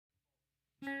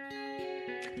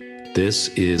This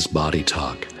is Body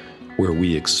Talk, where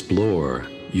we explore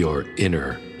your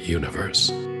inner universe.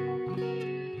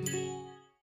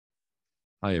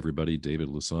 Hi, everybody. David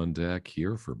Lasondak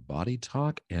here for Body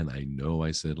Talk. And I know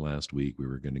I said last week we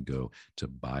were going to go to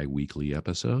bi-weekly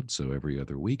episodes, so every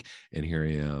other week. And here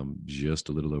I am, just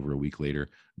a little over a week later,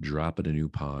 dropping a new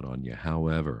pod on you.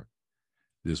 However,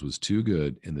 this was too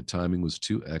good and the timing was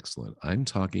too excellent. I'm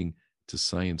talking to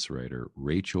science writer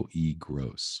Rachel E.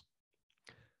 Gross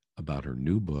about her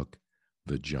new book,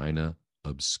 Vagina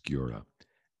Obscura.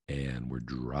 And we're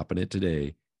dropping it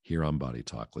today here on Body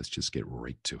Talk. Let's just get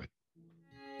right to it.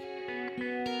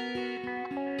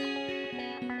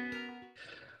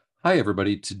 Hi,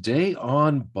 everybody. Today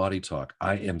on Body Talk,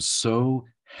 I am so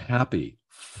happy,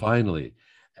 finally,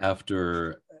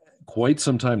 after quite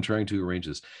some time trying to arrange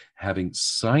this, having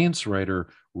science writer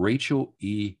Rachel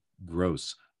E.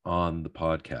 Gross on the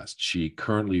podcast. She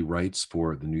currently writes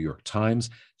for the New York Times,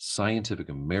 Scientific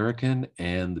American,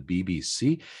 and the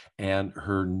BBC. And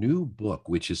her new book,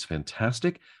 which is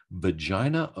fantastic,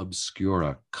 Vagina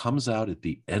Obscura, comes out at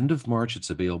the end of March. It's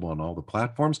available on all the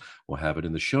platforms. We'll have it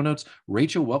in the show notes.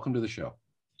 Rachel, welcome to the show.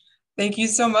 Thank you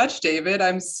so much, David.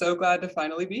 I'm so glad to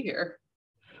finally be here.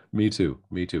 Me too.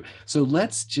 Me too. So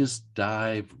let's just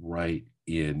dive right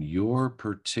in. Your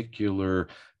particular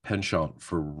penchant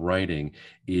for writing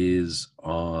is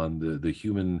on the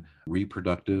human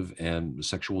reproductive and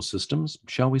sexual systems,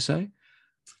 shall we say?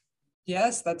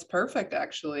 Yes, that's perfect,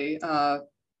 actually.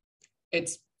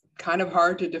 It's kind of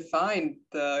hard to define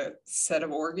the set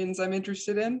of organs I'm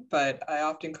interested in, but I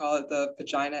often call it the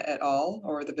vagina et al.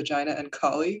 Or the vagina and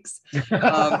colleagues.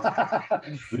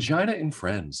 Vagina and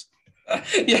friends.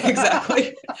 Yeah,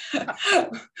 exactly.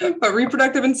 But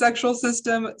reproductive and sexual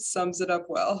system sums it up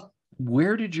well.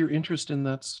 Where did your interest in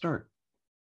that start?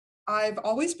 I've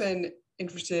always been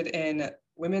interested in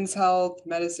women's health,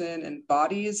 medicine, and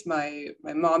bodies. My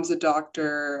mom's a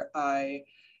doctor. I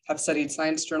have studied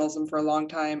science journalism for a long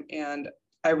time, and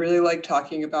I really like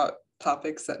talking about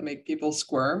topics that make people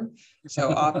squirm. So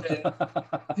often.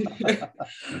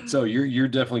 So you're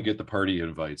definitely get the party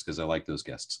invites because I like those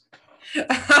guests.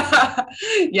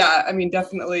 Yeah, I mean,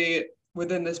 definitely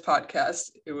within this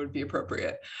podcast, it would be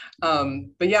appropriate.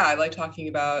 But yeah, I like talking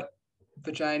about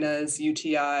vaginas,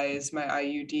 UTIs, my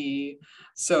IUD.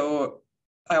 So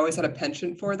I always had a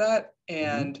penchant for that.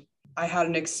 And I had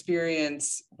an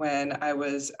experience when I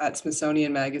was at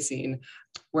Smithsonian Magazine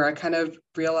where I kind of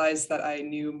realized that I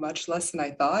knew much less than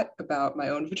I thought about my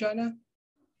own vagina.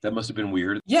 That must have been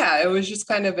weird. Yeah, it was just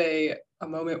kind of a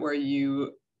moment where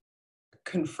you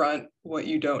confront what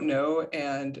you don't know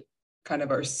and kind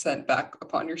of are sent back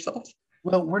upon yourself.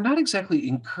 Well, we're not exactly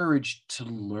encouraged to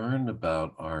learn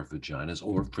about our vaginas,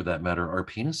 or for that matter, our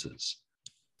penises.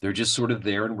 They're just sort of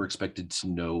there and we're expected to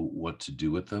know what to do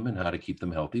with them and how to keep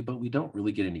them healthy, but we don't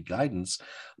really get any guidance,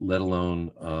 let alone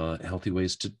healthy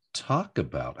ways to talk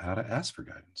about how to ask for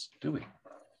guidance, do we?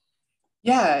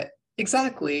 Yeah,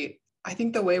 exactly. I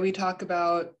think the way we talk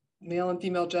about male and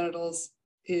female genitals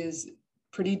is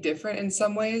pretty different in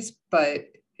some ways, but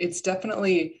it's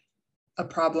definitely a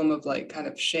problem of like kind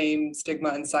of shame, stigma,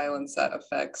 and silence that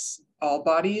affects all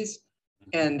bodies.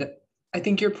 And I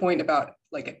think your point about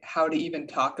like how to even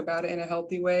talk about it in a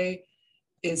healthy way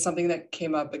is something that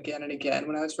came up again and again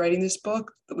when I was writing this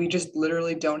book, that we just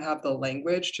literally don't have the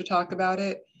language to talk about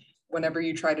it. Whenever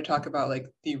you try to talk about like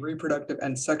the reproductive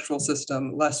and sexual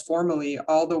system less formally,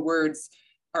 all the words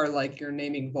are like you're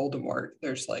naming Voldemort.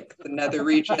 There's like the nether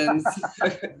regions.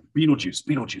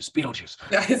 Beetlejuice.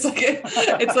 Yeah,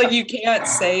 it's like you can't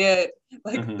say it.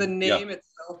 Like the name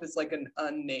itself is like an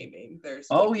unnaming. There's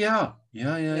yeah.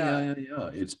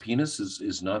 Its penis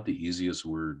is not the easiest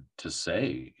word to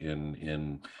say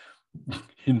in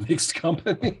mixed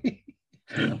company.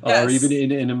 Or even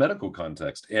in a medical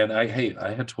context. And I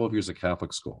had 12 years of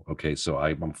Catholic school. Okay, so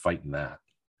I'm fighting that.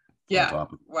 Yeah.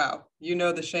 Wow. You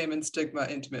know the shame and stigma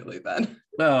intimately then.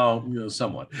 Well,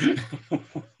 somewhat,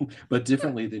 but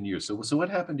differently than you. So what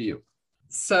happened to you?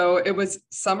 So it was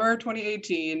summer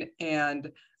 2018, and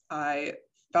I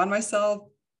found myself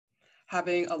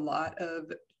having a lot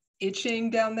of itching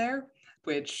down there,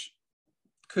 which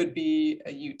could be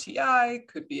a UTI,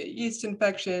 could be a yeast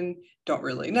infection, don't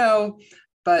really know.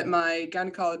 But my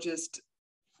gynecologist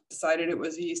decided it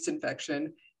was a yeast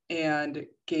infection and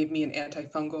gave me an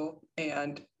antifungal,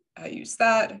 and I used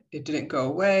that. It didn't go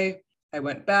away. I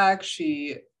went back.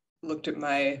 She looked at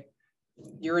my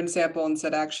urine sample and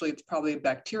said, actually, it's probably a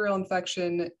bacterial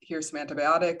infection. Here's some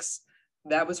antibiotics.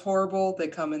 That was horrible. They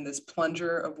come in this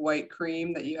plunger of white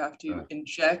cream that you have to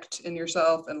inject in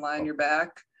yourself and lie on your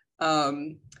back.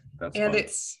 And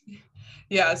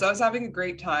Yeah, so I was having a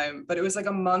great time, but it was like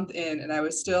a month in and I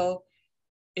was still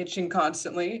itching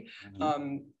constantly.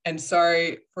 And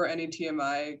sorry for any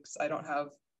TMI because I don't have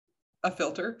a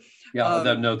filter. Yeah,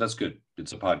 no, that's good.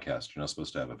 It's a podcast. You're not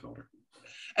supposed to have a filter.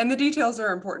 And the details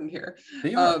are important here.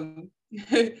 They are.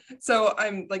 So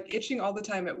I'm like itching all the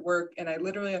time at work, and I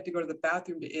literally have to go to the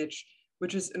bathroom to itch,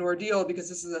 which is an ordeal because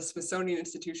this is a Smithsonian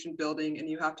Institution building, and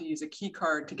you have to use a key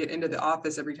card to get into the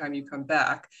office every time you come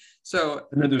back. So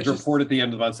and then there's a report at the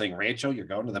end of the month saying, Rachel, you're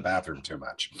going to the bathroom too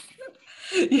much.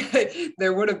 Yeah,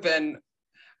 there would have been,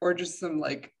 or just some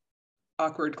like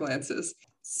awkward glances.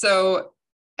 So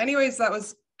anyways, that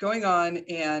was going on,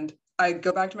 and I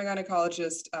go back to my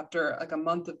gynecologist after like a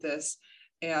month of this,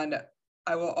 and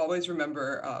I will always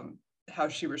remember how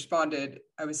she responded.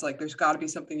 I was like, there's got to be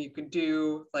something you can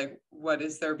do. Like, what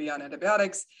is there beyond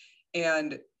antibiotics?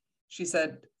 And she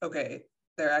said, okay,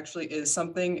 there actually is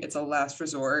something. It's a last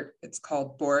resort. It's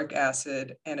called boric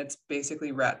acid, and it's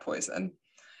basically rat poison.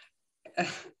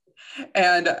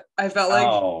 And I felt like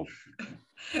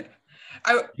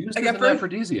I used as an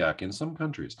aphrodisiac in some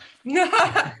countries.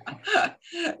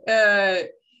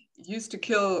 Used to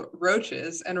kill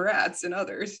roaches and rats in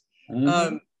others.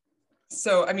 Mm-hmm.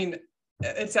 So I mean,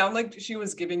 it sounded like she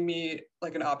was giving me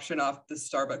like an option off the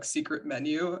Starbucks secret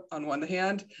menu on one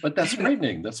hand. But that's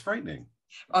frightening. That's frightening.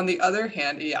 On the other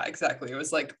hand, yeah, exactly. It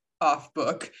was like off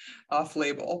book, off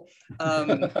label. I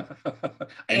know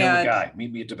a guy.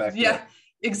 Meet me at tobacco. Yeah,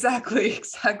 exactly.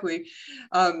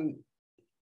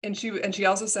 And she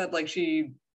also said like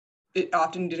it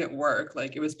often didn't work.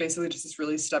 Like it was basically just this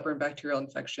really stubborn bacterial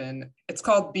infection. It's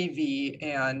called BV.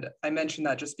 And I mentioned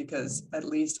that just because at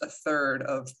least a third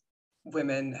of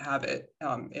women have it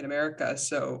in America.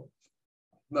 So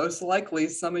most likely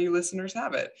some of you listeners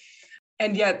have it.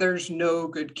 And yet there's no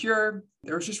good cure.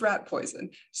 There was just rat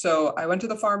poison. So I went to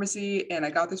the pharmacy and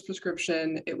I got this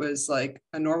prescription. It was like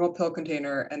a normal pill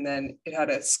container. And then it had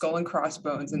a skull and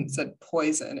crossbones and it said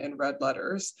poison in red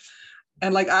letters.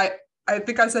 And like, I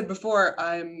think I said before,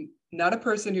 I'm not a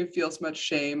person who feels much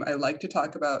shame. I like to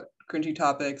talk about cringy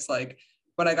topics. Like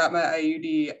when I got my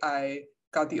IUD, I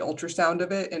got the ultrasound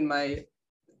of it in my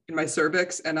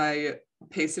cervix, and I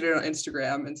pasted it on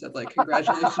Instagram and said like,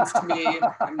 congratulations to me.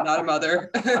 I'm not a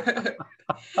mother.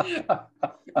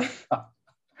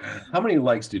 How many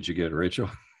likes did you get, Rachel?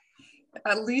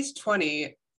 At least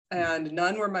 20, and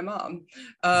none were my mom.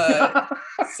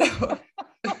 So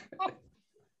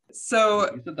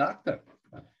she's a doctor.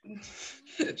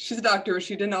 She's a doctor, but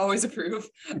she didn't always approve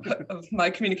of my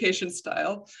communication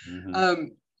style. Mm-hmm.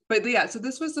 But yeah, so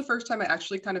this was the first time I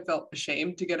actually kind of felt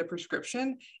ashamed to get a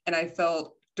prescription, and I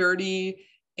felt dirty,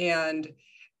 and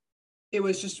it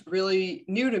was just really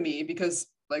new to me because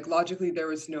like logically there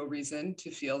was no reason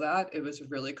to feel that. It was a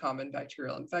really common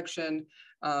bacterial infection.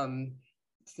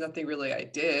 It's nothing really I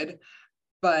did,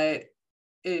 but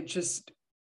it just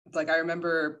like I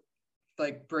remember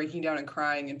like breaking down and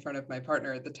crying in front of my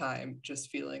partner at the time,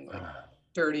 just feeling like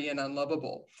dirty and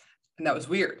unlovable. And that was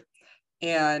weird.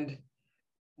 And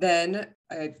then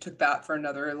I took that for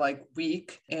another like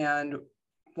week. And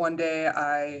one day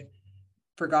I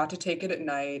forgot to take it at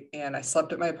night, and I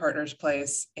slept at my partner's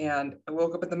place, and I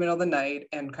woke up in the middle of the night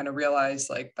and kind of realized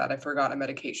like that I forgot a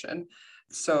medication.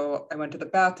 So I went to the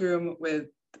bathroom with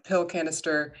the pill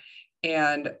canister,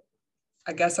 and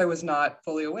I guess I was not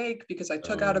fully awake because I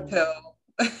took out a pill.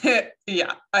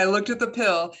 Yeah, I looked at the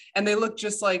pill and they looked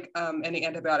just like any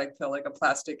antibiotic pill, like a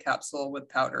plastic capsule with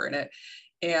powder in it.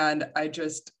 And I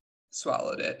just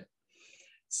swallowed it.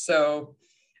 So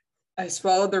I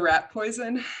swallowed the rat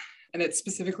poison, and it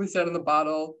specifically said on the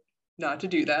bottle not to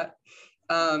do that.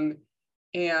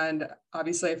 And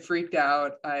obviously I freaked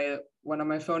out. I went on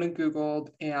my phone and Googled,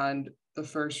 and the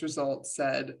first result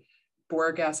said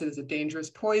boric acid is a dangerous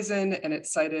poison, and it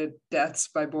cited deaths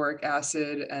by boric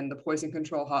acid and the poison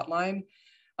control hotline.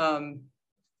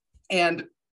 And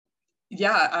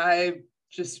yeah, I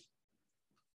just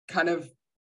kind of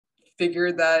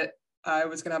figured that I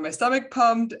was gonna have my stomach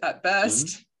pumped at best.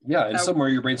 Mm-hmm. Yeah, and somewhere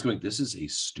your brain's going, this is a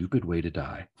stupid way to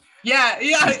die. Yeah.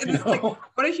 It's like, what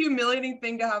a humiliating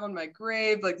thing to have on my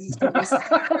grave. Like, this is gonna be so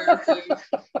embarrassing.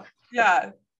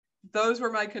 Yeah, those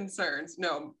were my concerns.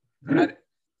 No,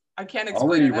 I can't explain.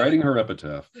 Already writing her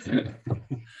epitaph.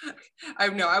 I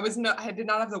did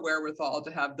not have the wherewithal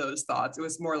to have those thoughts. It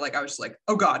was more like I was just like,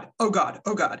 oh God, oh God,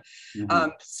 oh God. Mm-hmm.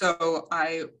 So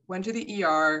I went to the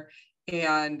ER,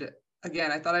 and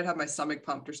again, I thought I'd have my stomach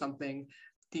pumped or something.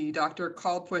 The doctor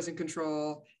called poison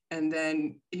control, and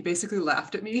then he basically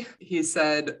laughed at me. He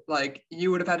said, like, you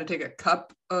would have had to take a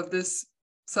cup of this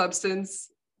substance,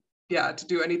 to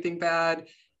do anything bad.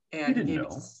 And he didn't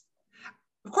know.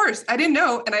 Of course, I didn't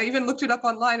know. And I even looked it up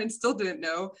online and still didn't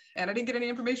know. And I didn't get any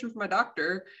information from my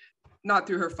doctor, not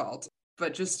through her fault,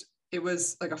 but just it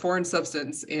was like a foreign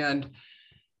substance. And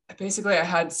basically, I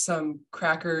had some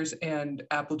crackers and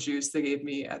apple juice they gave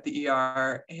me at the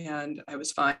ER, and I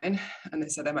was fine. And they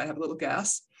said I might have a little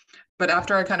gas. But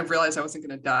after I kind of realized I wasn't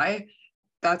going to die,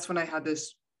 that's when I had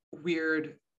this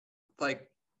weird, like,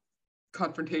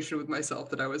 confrontation with myself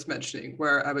that I was mentioning,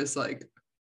 where I was like,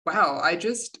 wow, I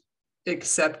just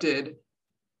accepted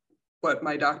what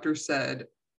my doctor said.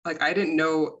 Like, I didn't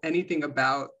know anything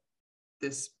about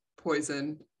this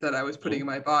poison that I was putting in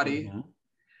my body. Mm-hmm.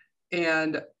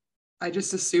 And I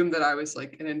just assumed that I was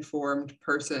like an informed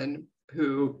person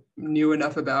who knew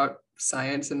enough about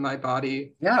science in my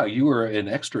body. Yeah, you were an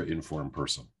extra informed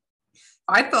person.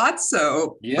 I thought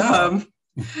so. Yeah.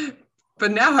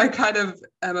 But now I kind of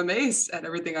am amazed at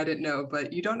everything I didn't know.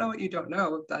 But you don't know what you don't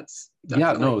know. That's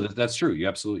definitely... Yeah, no, that's true. You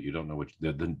absolutely, you don't know what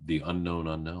the unknown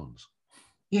unknowns.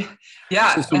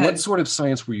 Yeah. So what sort of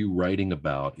science were you writing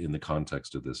about in the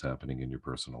context of this happening in your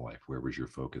personal life? Where was your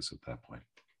focus at that point?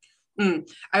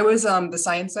 I was the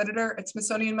science editor at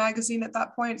Smithsonian Magazine at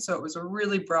that point. So it was a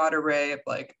really broad array of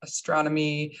like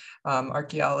astronomy,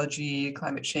 archaeology,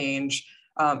 climate change.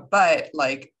 But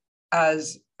like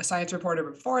as a science reporter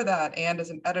before that and as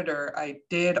an editor, I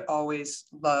did always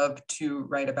love to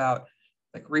write about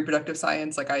like reproductive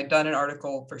science. Like I had done an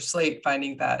article for Slate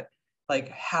finding that like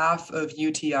half of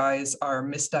UTIs are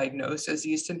misdiagnosed as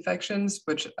yeast infections,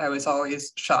 which I was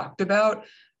always shocked about.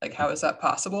 Like, how is that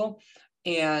possible?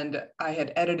 And I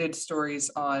had edited stories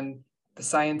on the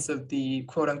science of the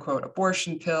quote unquote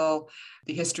abortion pill,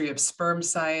 the history of sperm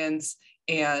science,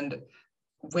 and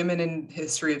women in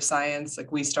history of science.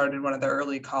 Like we started one of the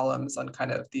early columns on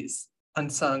kind of these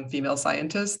unsung female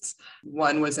scientists.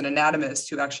 One was an anatomist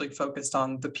who actually focused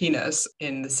on the penis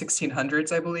in the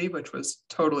 1600s, I believe, which was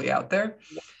totally out there.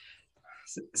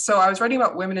 So I was writing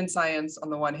about women in science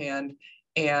on the one hand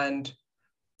and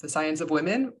the science of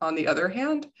women on the other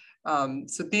hand.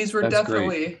 So these were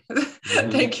definitely,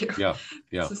 thank you.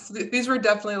 Yeah. So these were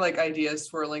definitely like ideas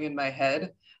swirling in my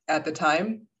head at the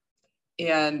time.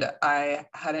 And I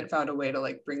hadn't found a way to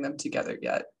like bring them together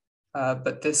yet.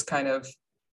 But this kind of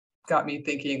got me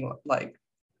thinking, like,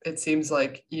 it seems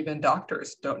like even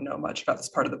doctors don't know much about this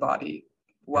part of the body.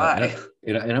 Why?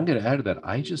 And I'm going to add to that.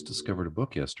 I just discovered a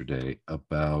book yesterday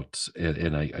about,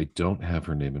 and I don't have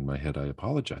her name in my head. I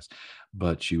apologize,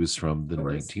 but she was from the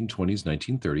 1920s,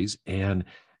 1930s, and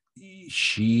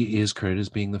she is credited as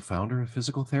being the founder of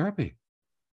physical therapy.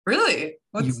 Really?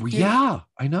 Yeah,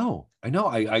 I know.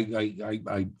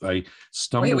 I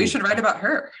stumbled. Wait, we should write about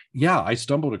her. Yeah, I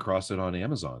stumbled across it on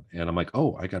Amazon, and I'm like,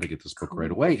 oh, I got to get this book right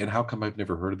away. And how come I've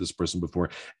never heard of this person before?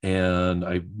 And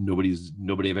nobody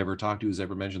I've ever talked to has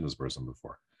ever mentioned this person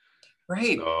before.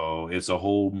 Right. So it's a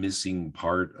whole missing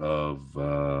part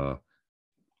of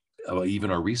even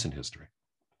our recent history.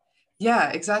 Yeah,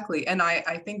 exactly. And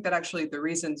I think that actually the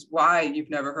reasons why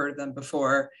you've never heard of them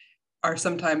before are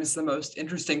sometimes the most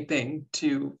interesting thing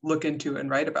to look into and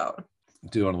write about.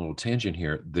 Do on a little tangent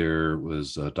here, there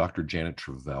was Dr. Janet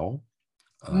Travell.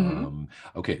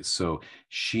 Okay, so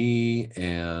she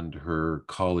and her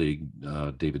colleague,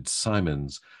 David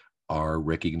Simons, are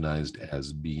recognized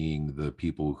as being the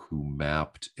people who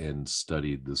mapped and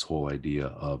studied this whole idea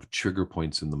of trigger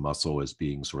points in the muscle as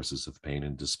being sources of pain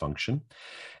and dysfunction.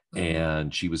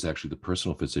 And she was actually the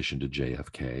personal physician to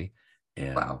JFK.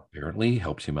 And apparently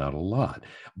helped him out a lot,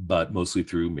 but mostly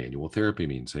through manual therapy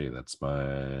means. Hey, that's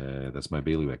my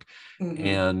bailiwick.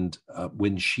 And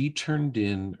when she turned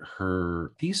in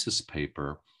her thesis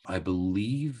paper, I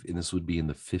believe, and this would be in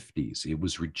the 50s, it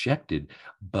was rejected,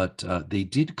 but they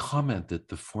did comment that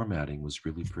the formatting was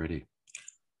really pretty.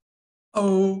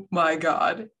 Oh my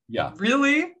God. Yeah.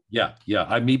 Really? Yeah.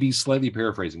 I may be slightly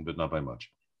paraphrasing, but not by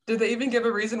much. Did they even give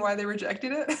a reason why they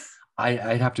rejected it?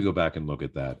 I'd have to go back and look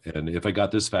at that. And if I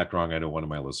got this fact wrong, I know one of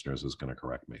my listeners is going to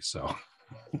correct me. So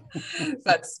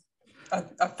that's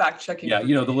a fact checking. Yeah,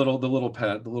 you know, the little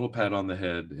pat on the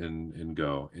head and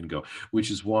go,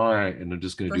 which is why, and I'm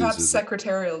just going to do this. Perhaps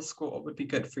secretarial school would be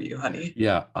good for you, honey.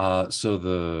 Yeah. So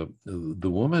the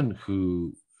woman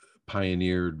who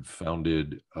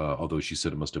founded, although she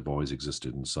said it must have always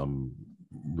existed in some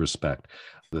respect,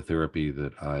 the therapy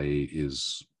that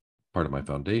is part of my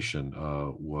foundation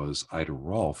was Ida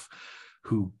Rolf,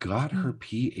 who got her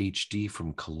PhD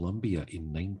from Columbia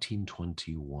in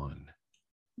 1921.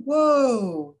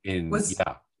 Whoa! In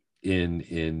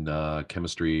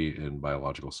chemistry and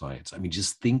biological science. I mean,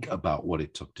 just think about what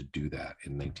it took to do that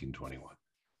in 1921.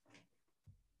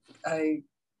 I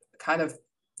kind of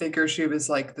figure she was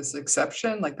like this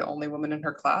exception, like the only woman in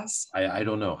her class? I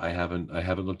don't know. I haven't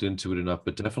looked into it enough,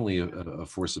 but definitely a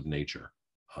force of nature,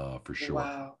 for sure,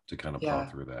 Wow. to kind of plow Yeah.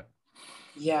 through that.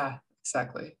 Yeah,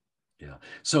 exactly. Yeah.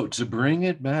 So to bring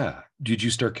it back, did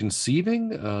you start conceiving?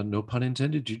 No pun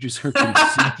intended. Did you start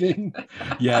conceiving?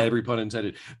 Yeah, every pun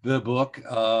intended. The book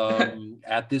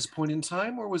at this point in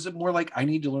time, or was it more like I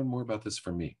need to learn more about this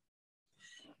for me?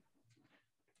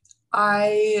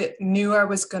 I knew I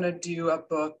was going to do a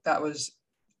book that was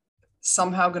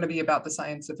somehow going to be about the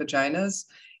science of vaginas.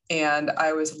 And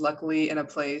I was luckily in a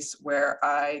place where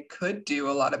I could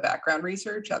do a lot of background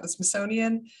research at the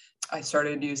Smithsonian. I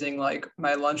started using like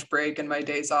my lunch break and my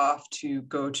days off to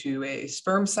go to a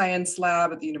sperm science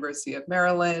lab at the University of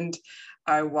Maryland.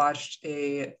 I watched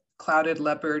a clouded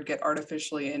leopard get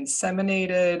artificially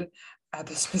inseminated at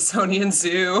the Smithsonian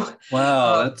Zoo.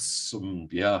 Wow, Um, that's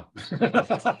yeah. it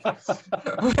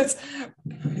was,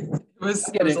 I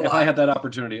it get was a it. If I lot. had that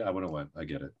opportunity, I would have went. I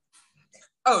get it.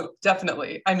 Oh,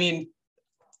 definitely. I mean,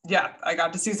 yeah, I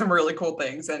got to see some really cool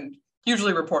things and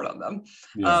usually report on them.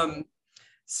 Yeah. Um,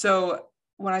 so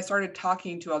when I started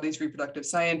talking to all these reproductive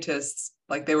scientists,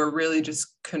 like they were really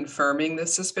just confirming the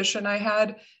suspicion I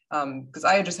had, because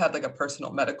I had just had like a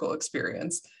personal medical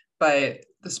experience. But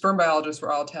the sperm biologists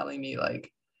were all telling me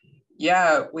like,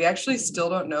 yeah, we actually still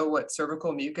don't know what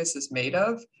cervical mucus is made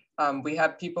of. We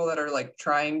have people that are like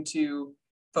trying to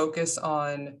focus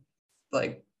on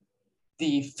like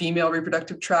the female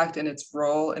reproductive tract and its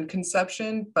role in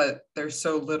conception, but there's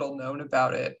so little known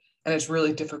about it. And it's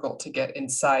really difficult to get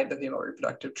inside the female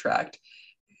reproductive tract.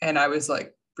 And I was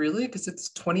like, really? Because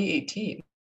it's 2018.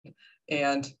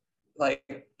 And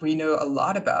like, we know a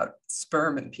lot about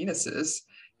sperm and penises.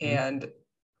 Mhm. And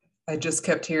I just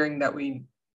kept hearing that we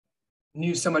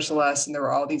knew so much less. And there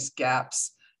were all these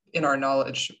gaps in our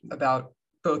knowledge about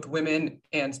both women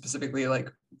and specifically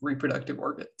like reproductive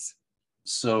organs.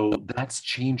 So that's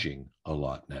changing a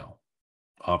lot now,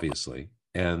 obviously.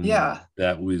 And Yeah,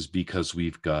 that was because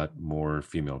we've got more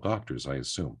female doctors, I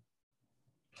assume.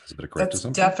 Is that a correct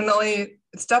assumption?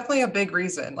 it's definitely a big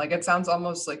reason. Like it sounds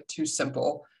almost like too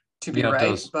simple to be Yeah, it right,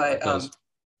 does. It does.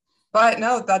 but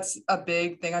no, that's a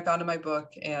big thing I found in my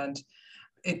book. And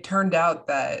it turned out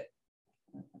that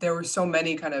there were so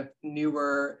many kind of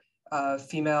newer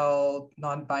female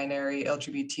non-binary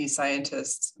LGBT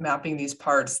scientists mapping these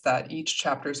parts that each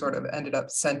chapter sort of ended up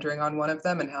centering on one of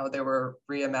them and how they were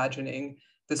reimagining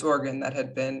this organ that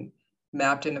had been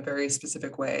mapped in a very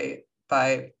specific way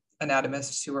by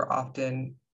anatomists who were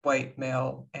often white,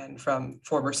 male, and from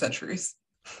former centuries.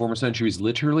 Former centuries,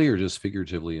 literally or just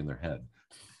figuratively in their head?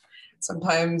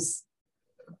 Sometimes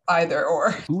either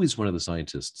or. Who is one of the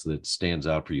scientists that stands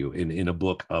out for you in a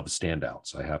book of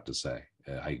standouts? I have to say,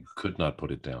 I could not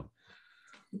put it down.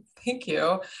 Thank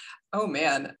you. Oh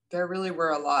man, there really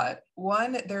were a lot.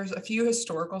 One, there's a few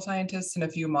historical scientists and a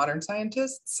few modern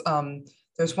scientists.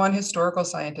 There's one historical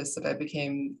scientist that I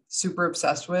became super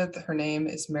obsessed with. Her name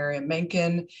is Miriam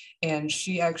Menken, and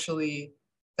she actually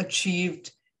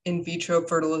achieved in vitro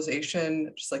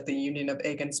fertilization, just like the union of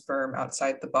egg and sperm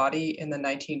outside the body in the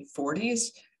 1940s,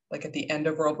 like at the end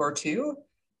of World War II.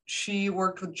 She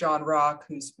worked with John Rock,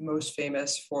 who's most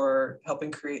famous for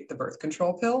helping create the birth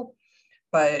control pill,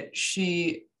 but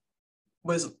she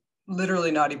was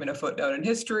literally not even a footnote in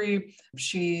history.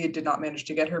 She did not manage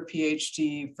to get her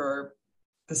PhD for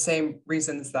the same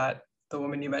reasons that the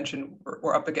woman you mentioned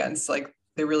were up against. Like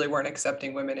they really weren't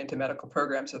accepting women into medical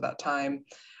programs at that time.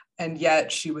 And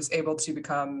yet she was able to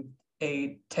become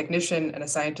a technician and a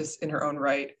scientist in her own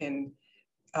right in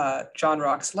John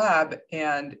Rock's lab.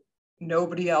 And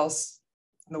nobody else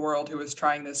in the world who was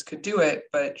trying this could do it,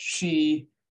 but she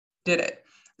did it.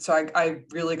 So I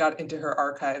really got into her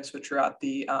archives, which are at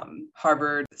the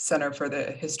Harvard Center for the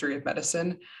History of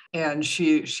Medicine. And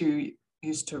she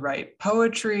used to write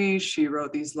poetry. She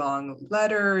wrote these long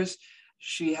letters.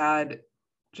 She had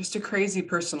just a crazy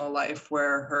personal life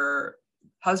where her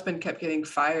husband kept getting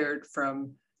fired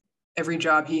from every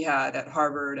job he had at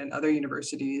Harvard and other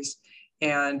universities.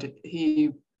 And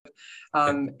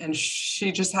and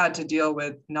she just had to deal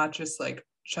with not just like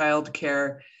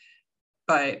childcare,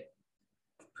 but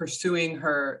pursuing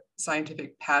her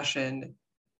scientific passion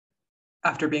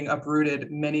after being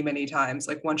uprooted many, many times.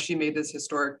 Like once she made this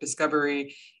historic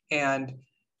discovery and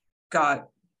got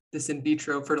this in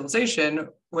vitro fertilization,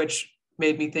 which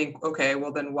made me think, okay,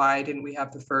 well then why didn't we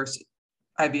have the first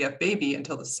IVF baby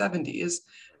until the 70s?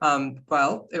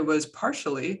 Well, it was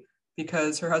partially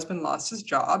because her husband lost his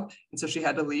job. And so she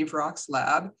had to leave Rock's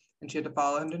lab and she had to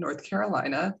follow him to North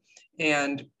Carolina.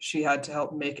 And she had to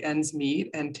help make ends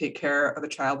meet and take care of a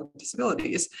child with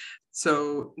disabilities.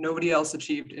 So nobody else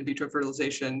achieved in vitro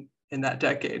fertilization in that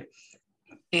decade.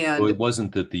 So And it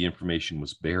wasn't that the information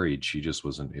was buried, she just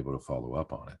wasn't able to follow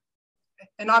up on it.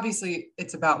 obviously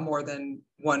it's about more than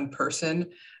one person.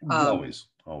 Always.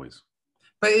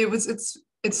 But it's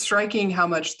striking how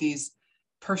much these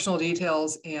personal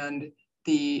details and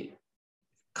the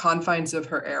confines of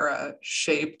her era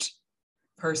shaped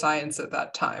her science at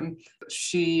that time.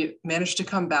 She managed to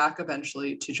come back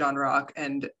eventually to John Rock,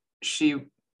 and she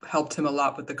helped him a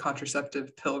lot with the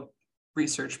contraceptive pill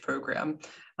research program,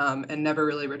 and never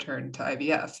really returned to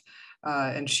IVF.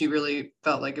 And she really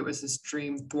felt like it was this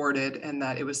dream thwarted, and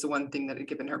that it was the one thing that had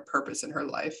given her purpose in her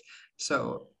life.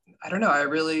 So I don't know, I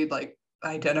really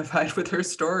identified with her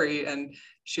story, and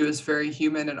she was very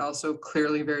human and also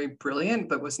clearly very brilliant,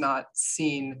 but was not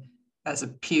seen as a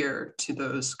peer to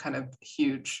those kind of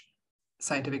huge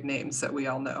scientific names that we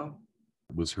all know.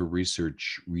 Was her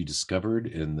research rediscovered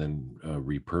and then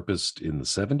repurposed in the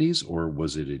 70s, or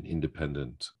was it an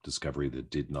independent discovery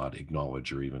that did not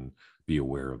acknowledge or even be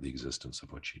aware of the existence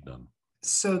of what she'd done?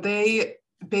 So they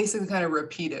basically kind of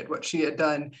repeated what she had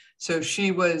done. So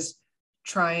she was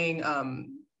trying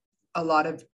a lot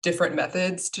of different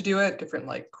methods to do it, different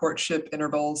like courtship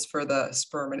intervals for the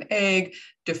sperm and egg,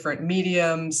 different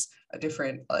mediums, a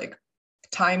different like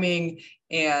timing.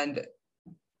 And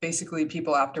basically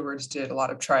people afterwards did a lot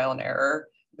of trial and error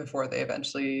before they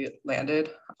eventually landed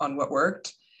on what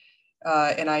worked.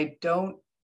 And I don't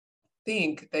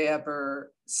think they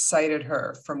ever cited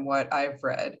her from what I've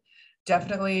read.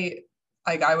 Definitely,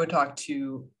 like I would talk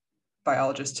to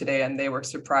biologists today and they were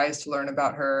surprised to learn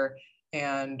about her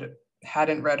and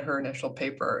hadn't read her initial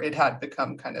paper. It had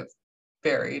become kind of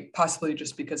buried, possibly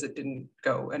just because it didn't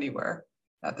go anywhere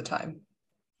at the time.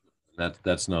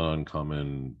 That's not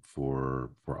uncommon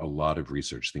for a lot of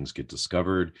research. Things get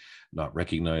discovered, not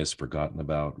recognized, forgotten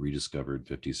about, rediscovered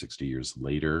 50, 60 years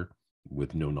later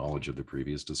with no knowledge of the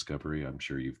previous discovery. I'm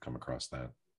sure you've come across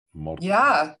that multiple times.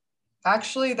 Yeah,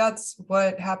 actually, that's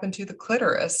what happened to the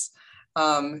clitoris.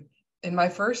 In my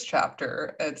first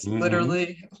chapter, it's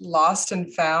literally lost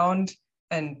and found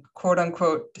and quote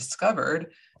unquote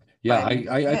discovered. Yeah,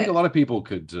 I think a lot of people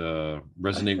could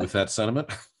resonate with that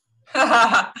sentiment.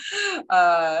 Yeah,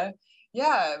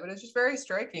 but it's just very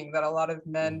striking that a lot of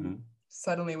men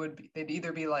suddenly they'd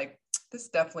either be like, this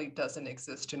definitely doesn't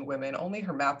exist in women, only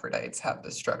hermaphrodites have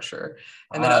this structure,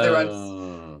 and then other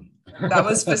ones, that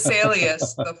was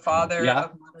Vesalius, the father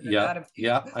of modern anatomy.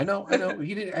 Yeah, I know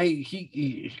he did.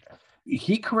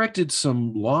 He corrected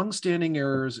some long-standing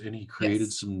errors and he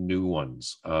created some new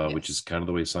ones, which is kind of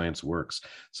the way science works.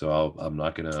 So I'm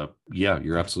not gonna. Yeah,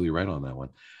 you're absolutely right on that one.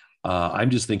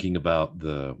 I'm just thinking about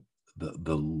the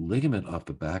ligament off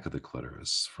the back of the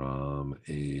clitoris from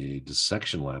a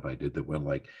dissection lab I did that went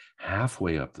like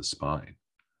halfway up the spine,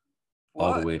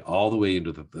 all the way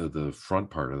into the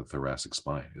front part of the thoracic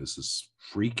spine. It was this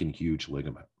freaking huge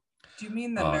ligament. Do you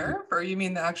mean the nerve, or you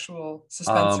mean the actual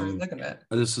suspensory ligament?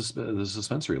 The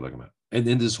suspensory ligament, and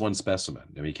in this one specimen.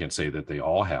 I mean, you can't say that they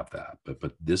all have that,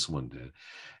 but this one did.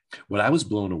 What I was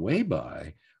blown away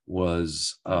by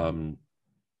was,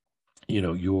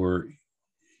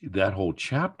 that whole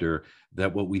chapter,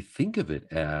 that what we think of it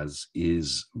as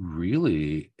is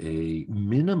really a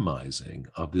minimizing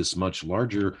of this much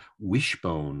larger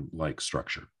wishbone-like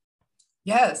structure.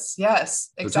 Yes,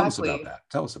 exactly. So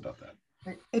tell us about that.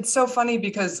 It's so funny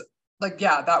because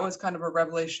that was kind of a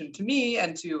revelation to me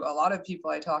and to a lot of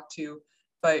people I talked to,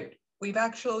 but we've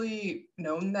actually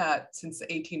known that since the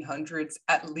 1800s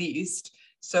at least.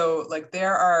 So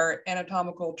there are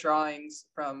anatomical drawings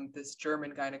from this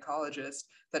German gynecologist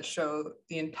that show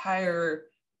the entire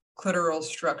clitoral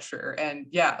structure. And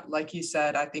yeah, like you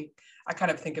said, I think I kind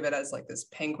of think of it as like this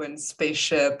penguin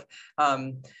spaceship.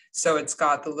 So it's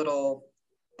got the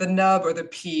nub, or the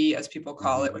P as people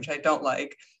call it, which I don't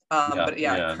like. No,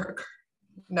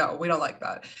 we don't like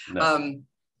that. No.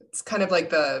 It's kind of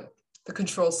like the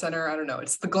control center. I don't know.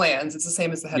 It's the glands. It's the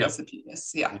same as the head of the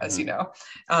penis. Yeah, as you know.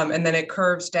 And then it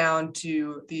curves down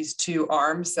to these two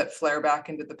arms that flare back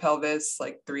into the pelvis,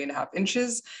 like 3.5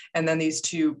 inches. And then these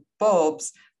two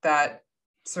bulbs that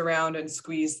surround and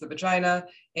squeeze the vagina.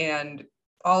 And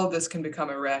all of this can become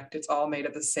erect. It's all made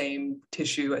of the same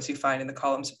tissue as you find in the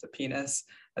columns of the penis,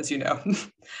 as you know.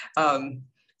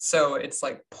 So it's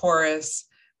like porous,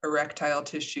 erectile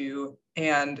tissue.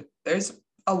 And there's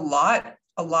a lot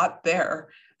there.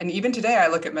 And even today, I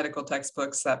look at medical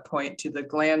textbooks that point to the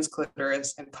glans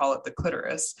clitoris and call it the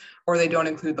clitoris, or they don't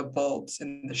include the bulbs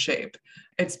in the shape.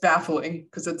 It's baffling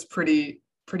because it's pretty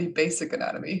basic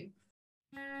anatomy.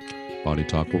 Body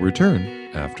Talk will return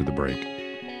after the break.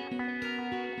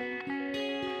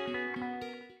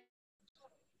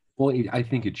 Well, I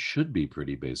think it should be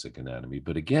pretty basic anatomy,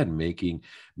 but again,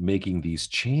 making these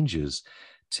changes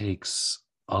takes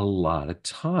a lot of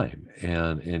time.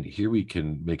 And here we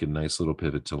can make a nice little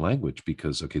pivot to language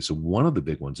because okay, so one of the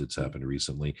big ones that's happened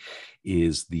recently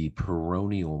is the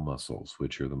peroneal muscles,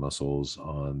 which are the muscles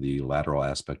on the lateral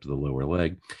aspect of the lower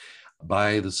leg.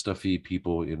 By the stuffy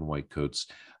people in white coats,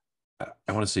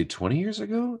 I want to say 20 years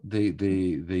ago, they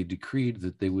decreed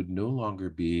that they would no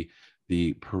longer be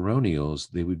the peroneals,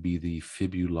 they would be the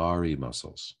fibulary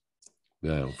muscles,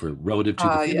 for relative to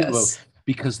the fibula, Yes.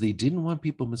 because they didn't want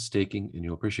people mistaking, and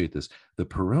you'll appreciate this, the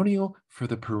peroneal for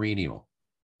the perineal.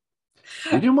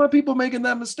 They didn't want people making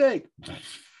that mistake.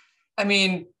 I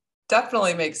mean,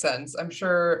 definitely makes sense. I'm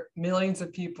sure millions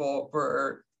of people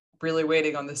were really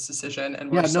waiting on this decision and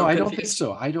were Yeah, no, so I don't think confused.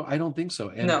 so. I don't think so.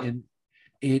 And No. and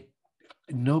it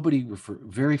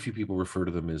very few people refer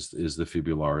to them as the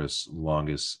fibularis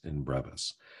longus and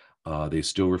brevis. They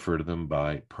still refer to them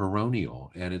by peroneal,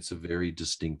 and it's a very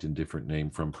distinct and different name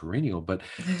from perennial. But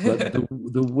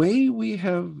the way we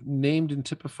have named and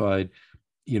typified,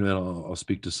 and I'll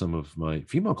speak to some of my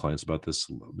female clients about this.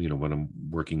 When I'm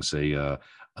working, say, a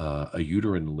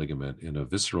uterine ligament in a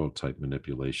visceral type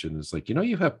manipulation, it's like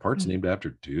you have parts named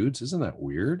after dudes. Isn't that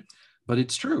weird? But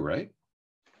it's true, right?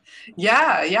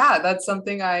 Yeah, that's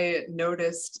something I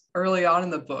noticed early on in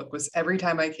the book was every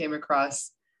time I came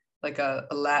across like a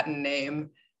Latin name,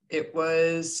 it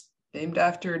was named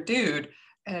after a dude.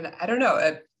 And I don't know,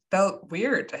 it felt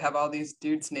weird to have all these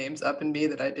dudes' names up in me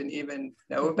that I didn't even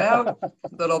know about. A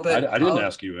little bit. I didn't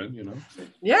ask you in.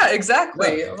 Yeah,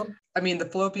 exactly. Yeah. I mean, the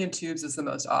fallopian tubes is the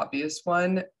most obvious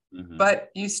one, Mhm. but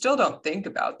you still don't think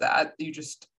about that. You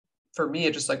just, for me,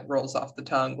 it just like rolls off the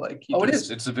tongue. Like you Oh, it just,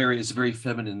 is. It's a very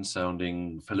feminine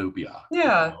sounding fallopia.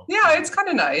 yeah, it's kind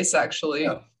of nice actually.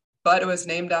 Yeah. But it was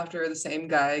named after the same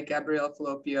guy, Gabriel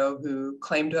Fallopio, who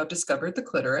claimed to have discovered the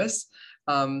clitoris,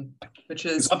 which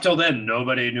is Up till then,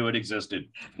 nobody knew it existed.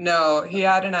 no, he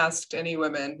hadn't asked any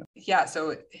women. Yeah,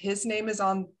 so his name is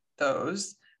on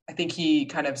those. I think he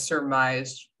kind of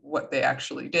surmised what they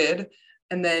actually did.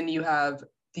 And then you have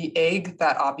the egg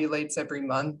that ovulates every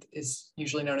month is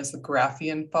usually known as the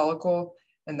Graafian follicle.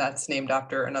 And that's named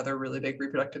after another really big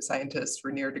reproductive scientist,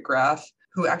 Renier de Graaf,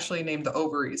 who actually named the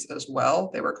ovaries as well.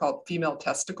 They were called female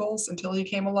testicles until he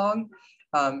came along.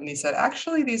 And he said,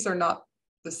 actually, these are not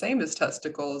the same as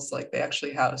testicles. Like they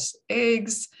actually house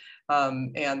eggs,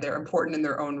 and they're important in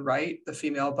their own right. The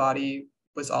female body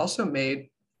was also made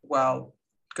while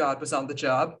God was on the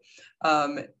job.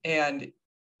 And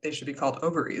they should be called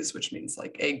ovaries, which means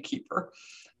like egg keeper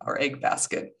or egg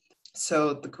basket.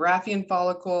 So the Graafian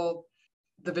follicle,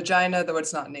 the vagina, though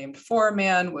it's not named for a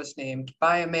man, was named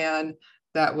by a man.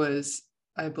 That was,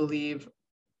 I believe,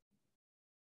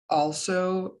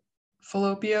 also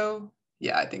Fallopio.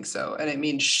 Yeah, I think so. And it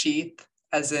means sheath,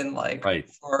 as in like Right.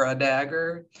 for a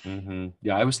dagger. Mm-hmm.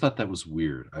 Yeah, I always thought that was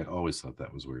weird. I always thought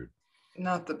that was weird.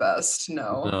 Not the best,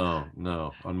 no.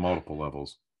 No, on multiple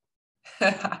levels.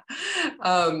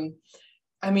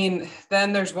 I mean,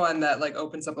 then there's one that like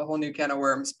opens up a whole new can of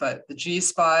worms, but the G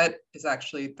spot is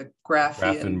actually the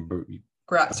Graafian.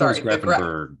 Sorry,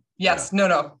 Grafenberg. Yes, yeah.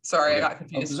 no, sorry, Okay. I got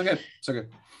confused. It's okay.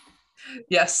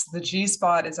 Yes, the G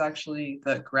spot is actually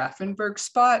the Grafenberg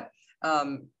spot.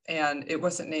 And it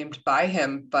wasn't named by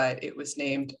him, but it was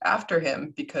named after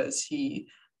him because he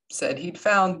said he'd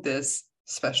found this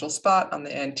special spot on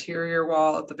the anterior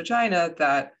wall of the vagina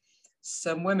that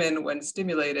some women, when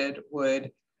stimulated,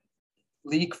 would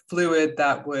leak fluid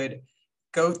that would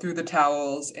go through the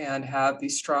towels and have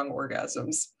these strong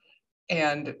orgasms.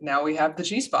 And now we have the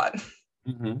G spot.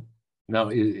 Mm-hmm. Now,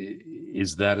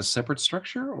 is that a separate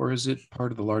structure or is it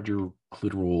part of the larger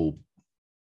clitoral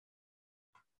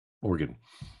organ?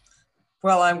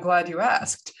 Well, I'm glad you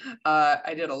asked.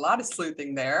 I did a lot of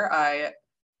sleuthing there. I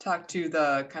talked to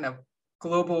the kind of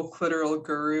global clitoral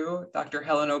guru, Dr.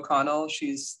 Helen O'Connell.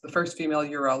 She's the first female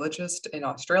urologist in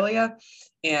Australia.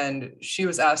 And she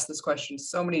was asked this question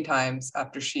so many times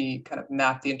after she kind of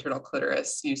mapped the internal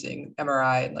clitoris using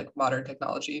MRI and like modern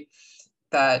technology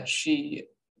that she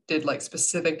did like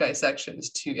specific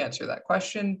dissections to answer that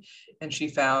question. And she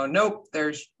found, nope,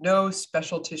 there's no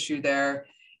special tissue there.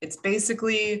 It's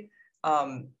basically,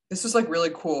 this was like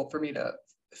really cool for me to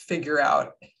figure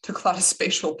out. It took a lot of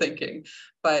spatial thinking,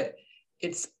 but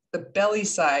it's the belly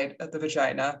side of the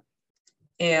vagina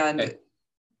and Okay.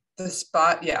 the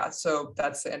spot. Yeah. So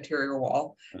that's the anterior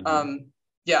wall. Mm-hmm.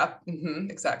 Yeah,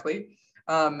 exactly.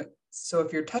 So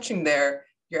if you're touching there,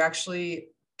 you're actually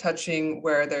touching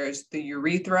where there's the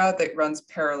urethra that runs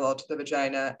parallel to the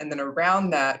vagina. And then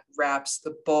around that wraps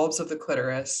the bulbs of the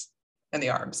clitoris. and the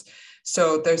arms.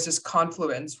 So there's this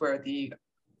confluence where the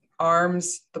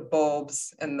arms, the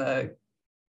bulbs, and the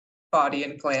body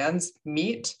and glands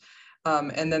meet.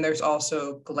 And then there's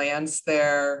also glands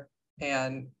there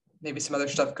and maybe some other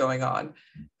stuff going on.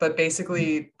 But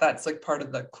basically, that's like part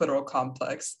of the clitoral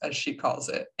complex, as she calls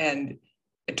it. And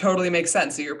it totally makes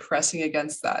sense. So you're pressing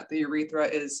against that. The urethra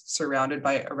is surrounded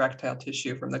by erectile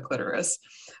tissue from the clitoris.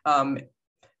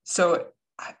 So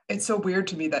it's so weird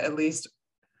to me that at least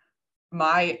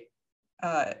my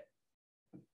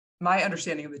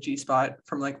understanding of the G-spot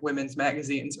from like women's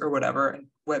magazines or whatever, and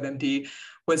WebMD,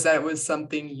 was that it was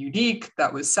something unique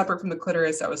that was separate from the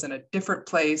clitoris, that was in a different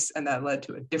place, and that led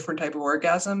to a different type of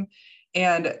orgasm.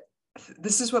 And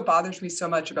this is what bothers me so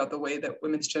much about the way that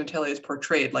women's genitalia is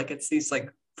portrayed. Like it's these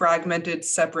like fragmented,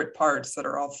 separate parts that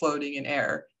are all floating in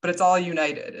air, but it's all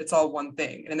united. It's all one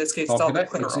thing. And in this case, it's all the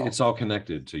clitoral. It's all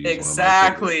connected, to use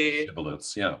exactly. one of my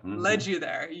shibboleths. Yeah. Mm-hmm. Led you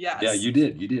there. Yes. Yeah, you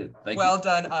did. Thank you. Well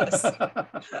done, us.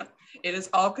 It is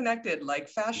all connected like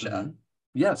fascia. Mm-hmm.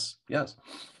 Yes.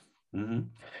 Mm-hmm.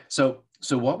 So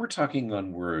while we're talking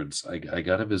on words, I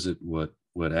got to visit what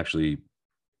actually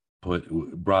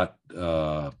brought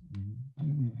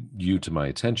you to my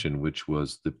attention, which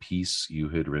was the piece you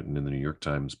had written in the New York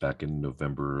Times back in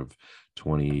November of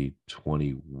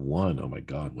 2021. Oh my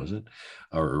God, was it?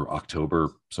 Or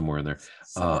October, somewhere in there,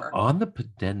 on the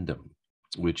pudendum,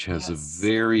 which has a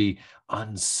very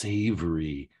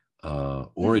unsavory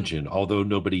origin, although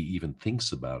nobody even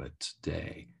thinks about it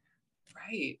today.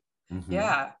 Right. Mm-hmm.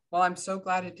 Yeah. Well, I'm so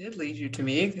glad it did lead you to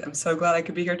me. I'm so glad I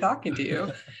could be here talking to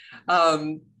you.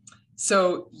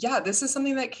 So yeah, this is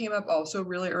something that came up also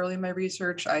really early in my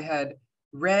research. I had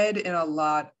read in a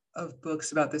lot of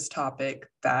books about this topic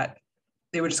that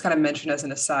they would just kind of mention as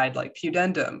an aside, like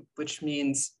pudendum, which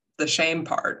means the shame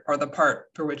part, or the part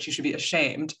for which you should be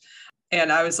ashamed.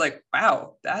 And I was like,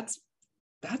 wow, that's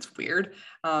weird.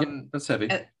 That's heavy.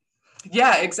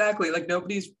 Yeah, exactly. Like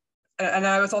nobody's, and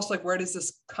I was also like, where does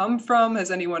this come from?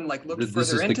 Has anyone like looked further into this?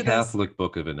 This is the Catholic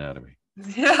Book of Anatomy.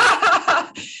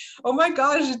 Yeah. Oh my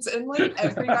gosh, it's in like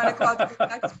every gynecological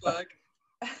textbook.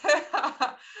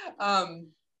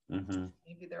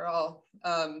 Maybe they're all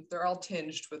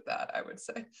tinged with that, I would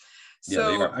say. So,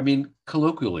 yeah, they are. I mean,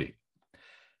 colloquially,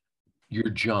 your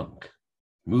junk,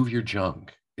 move your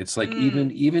junk. It's like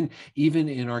even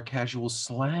in our casual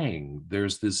slang,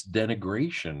 there's this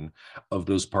denigration of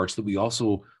those parts that we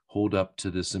also hold up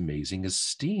to this amazing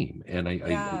esteem. And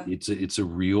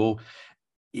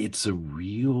it's a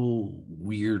real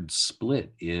weird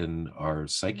split in our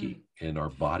psyche, in our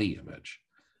body image.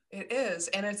 It is.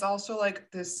 And it's also like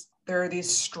this, there are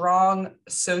these strong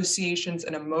associations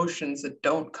and emotions that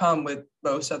don't come with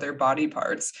most other body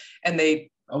parts. And they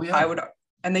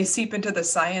seep into the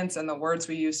science and the words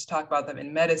we use to talk about them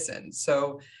in medicine.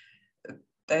 So I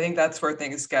think that's where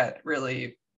things get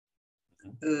really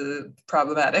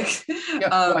problematic.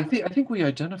 Yeah, I think we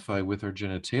identify with our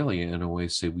genitalia in a way,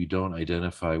 say we don't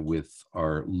identify with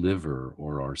our liver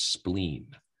or our spleen.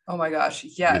 Oh my gosh,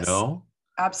 yes. You know?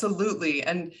 Absolutely.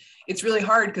 And it's really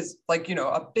hard because, like, you know,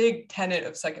 a big tenet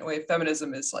of second wave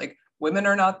feminism is like, women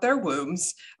are not their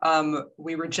wombs.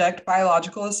 We reject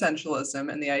biological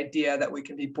essentialism and the idea that we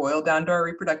can be boiled down to our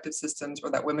reproductive systems, or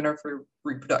that women are for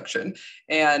reproduction.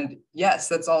 And yes,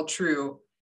 that's all true.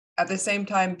 At the same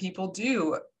time, people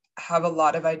do have a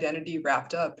lot of identity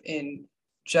wrapped up in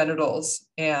genitals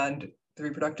and the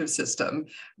reproductive system,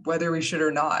 whether we should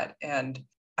or not. And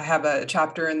I have a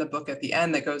chapter in the book at the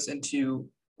end that goes into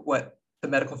what the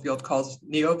medical field calls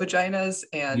neovaginas.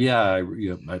 And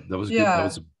that was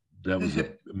good. That was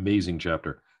an amazing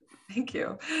chapter. Thank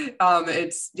you.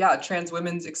 It's trans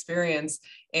women's experience,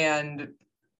 and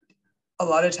a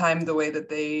lot of time the way that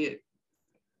they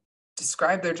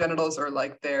describe their genitals, or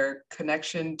like their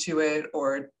connection to it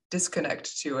or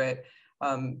disconnect to it,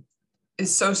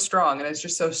 is so strong, and it's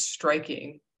just so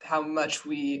striking how much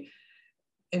we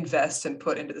invest and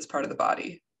put into this part of the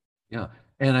body. Yeah,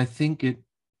 and I think it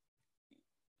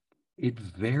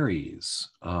varies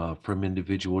from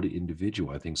individual to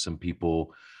individual. I think some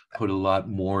people put a lot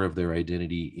more of their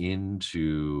identity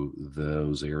into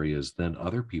those areas than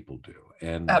other people do,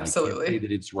 and absolutely, I can't say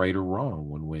that it's right or wrong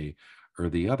one way or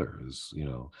the other, is, you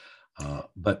know.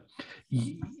 But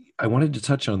I wanted to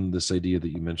touch on this idea that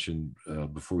you mentioned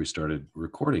before we started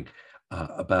recording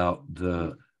about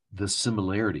the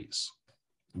similarities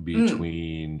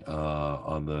between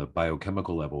on the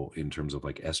biochemical level, in terms of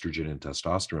like estrogen and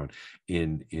testosterone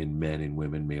in men and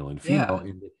women, male and female.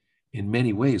 In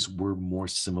many ways, we're more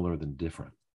similar than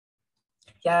different.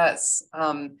 Yes.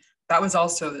 That was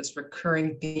also this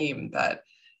recurring theme that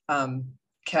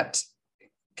kept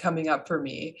coming up for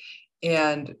me.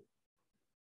 And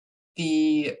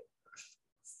the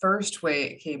first way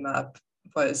it came up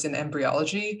was in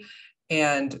embryology.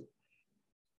 And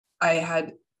I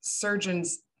had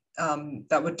surgeons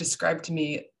that would describe to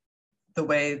me the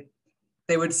way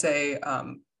they would say,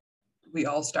 we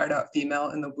all start out female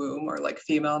in the womb, or like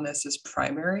femaleness is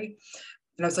primary.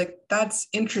 And I was like, that's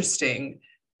interesting,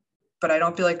 but I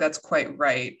don't feel like that's quite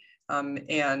right.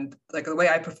 And like the way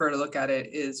I prefer to look at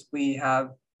it is we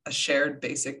have a shared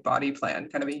basic body plan,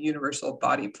 kind of a universal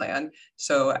body plan.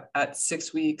 So at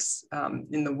 6 weeks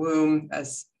in the womb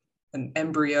as an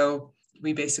embryo,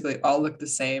 we basically all look the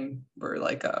same. We're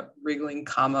like a wriggling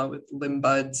comma with limb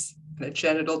buds and a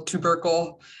genital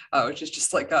tubercle, which is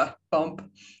just like a bump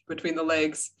between the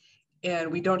legs.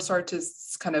 And we don't start to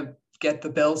kind of get the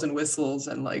bells and whistles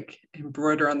and like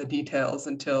embroider on the details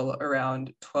until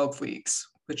around 12 weeks,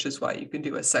 which is why you can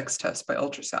do a sex test by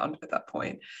ultrasound at that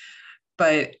point.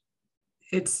 But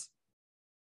it's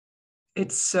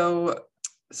so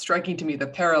striking to me, the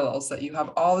parallels that you have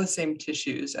all the same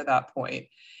tissues at that point.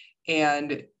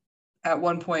 And at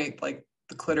one point, like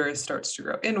the clitoris starts to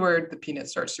grow inward, the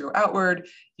penis starts to grow outward.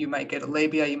 You might get a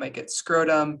labia, you might get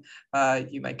scrotum,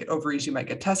 you might get ovaries, you might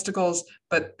get testicles,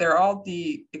 but they're all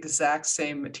the exact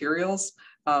same materials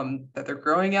that they're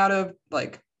growing out of,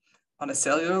 like on a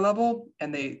cellular level,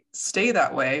 and they stay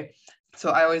that way.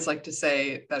 So I always like to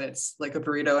say that it's like a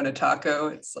burrito and a taco.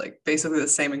 It's like basically the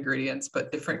same ingredients,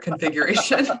 but different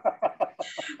configuration,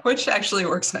 which actually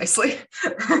works nicely.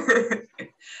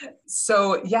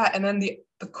 So yeah, and then the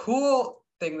cool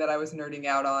thing that I was nerding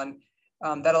out on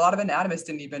that a lot of anatomists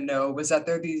didn't even know was that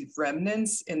there are these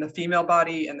remnants in the female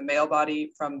body and the male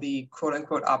body from the quote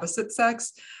unquote opposite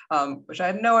sex, which I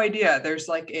had no idea. There's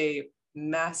like a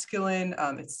masculine,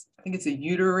 I think it's a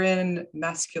uterine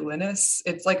masculinus.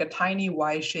 It's like a tiny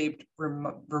Y-shaped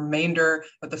remainder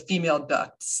of the female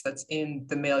ducts that's in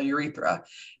the male urethra.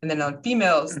 And then on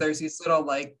females, there's these little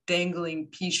like dangling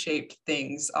P-shaped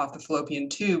things off the fallopian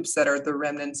tubes that are the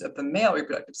remnants of the male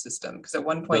reproductive system. Because at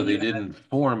one point, so they didn't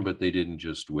form, but they didn't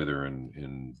just wither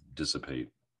and dissipate.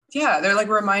 Yeah, they're like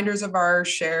reminders of our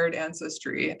shared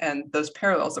ancestry and those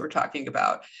parallels that we're talking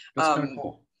about. That's kind of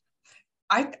cool.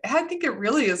 I think it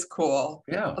really is cool.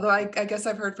 Yeah. Although I guess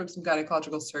I've heard from some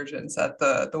gynecological surgeons that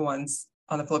the ones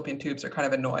on the fallopian tubes are kind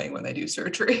of annoying when they do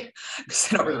surgery because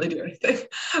they don't really do anything.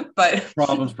 But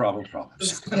problems.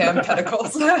 Damn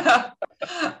pedicles.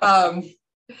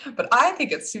 But I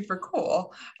think it's super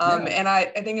cool. And I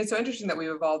think it's so interesting that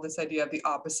we've evolved this idea of the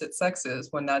opposite sexes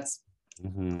when that's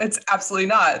it's absolutely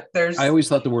not. I always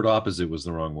thought the word opposite was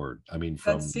the wrong word. I mean,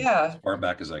 from as far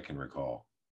back as I can recall.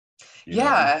 You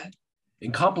know?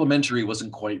 And complementary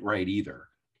wasn't quite right either.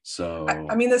 So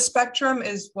I mean, the spectrum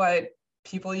is what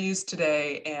people use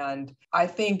today. And I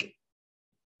think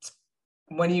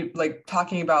when you like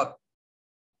talking about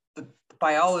the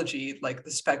biology, like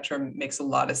the spectrum makes a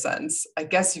lot of sense. I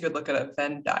guess you could look at a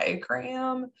Venn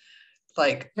diagram,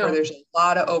 like where there's a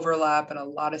lot of overlap and a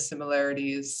lot of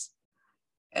similarities.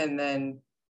 And then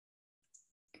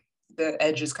the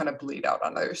edges kind of bleed out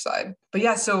on the other side. But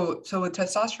yeah, so with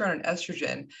testosterone and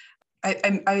estrogen,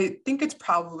 I think it's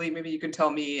probably, maybe you can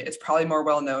tell me, it's probably more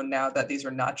well known now that these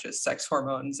are not just sex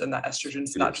hormones and that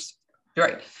estrogen's not just,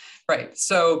 right.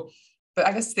 So, but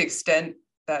I guess the extent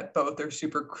that both are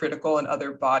super critical in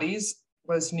other bodies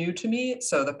was new to me.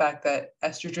 So the fact that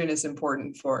estrogen is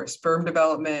important for sperm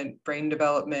development, brain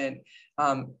development,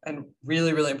 and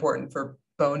really, really important for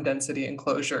bone density and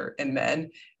closure in men.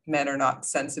 Men are not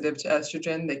sensitive to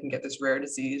estrogen. They can get this rare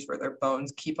disease where their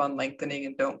bones keep on lengthening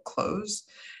and don't close.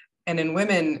 And in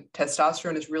women,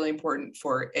 testosterone is really important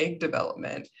for egg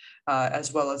development,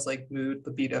 as well as like mood,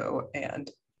 libido, and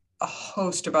a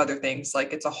host of other things.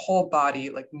 Like it's a whole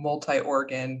body, like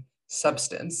multi-organ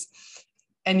substance.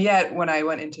 And yet when I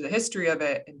went into the history of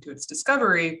it, into its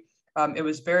discovery, it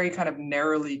was very kind of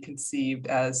narrowly conceived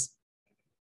as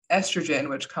estrogen,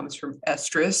 which comes from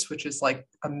estrus, which is like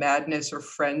a madness or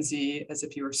frenzy, as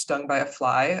if you were stung by a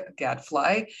fly, a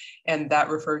gadfly. And that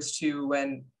refers to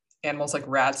when animals like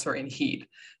rats are in heat.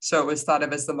 So it was thought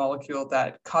of as the molecule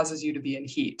that causes you to be in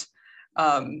heat.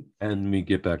 And we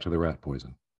get back to the rat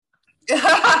poison.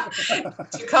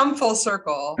 To come full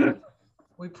circle,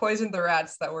 we poisoned the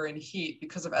rats that were in heat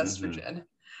because of estrogen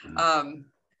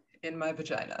in my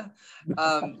vagina.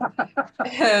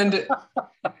 And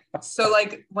so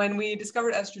like when we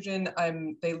discovered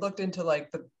estrogen, they looked into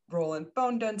like the role in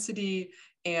bone density,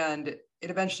 and it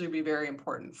eventually would be very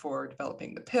important for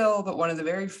developing the pill. But one of the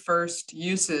very first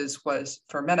uses was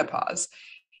for menopause.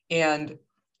 And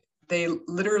they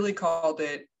literally called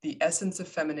it the essence of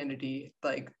femininity,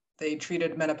 like they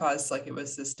treated menopause like it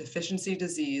was this deficiency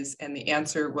disease, and the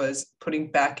answer was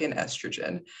putting back in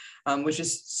estrogen, which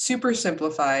is super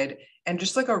simplified and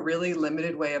just like a really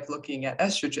limited way of looking at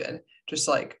estrogen. Just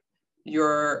like,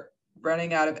 you're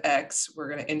running out of X, we're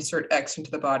going to insert X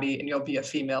into the body, and you'll be a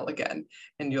female again,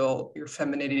 and your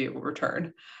femininity will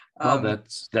return. Well,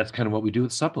 that's kind of what we do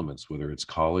with supplements, whether it's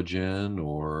collagen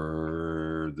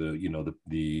or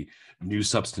the new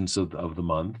substance of the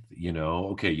month.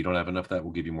 Okay, you don't have enough of that,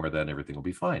 we'll give you more of that, and everything will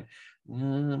be fine.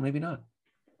 Maybe not.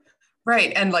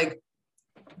 Right, and like,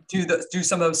 do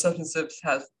some of those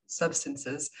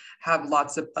substances have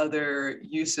lots of other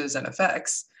uses and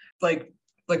effects?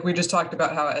 Like we just talked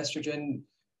about how estrogen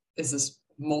is this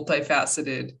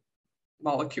multifaceted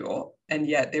molecule, and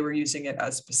yet they were using it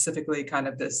as specifically kind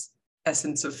of this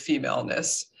essence of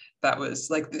femaleness that was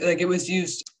like it was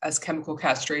used as chemical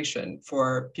castration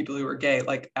for people who were gay,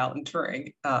 like Alan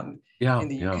Turing in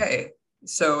the UK.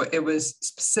 So it was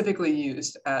specifically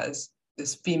used as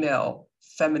this female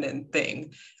feminine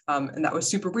thing, and that was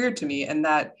super weird to me, and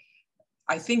that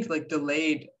I think like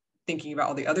delayed thinking about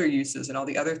all the other uses and all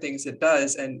the other things it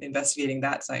does and investigating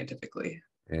that scientifically.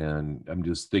 And I'm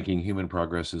just thinking human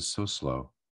progress is so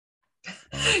slow.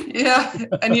 Yeah.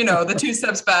 And, the 2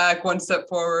 steps back, 1 step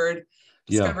forward,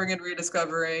 discovering and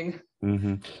rediscovering.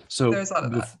 Mm-hmm. So there's a lot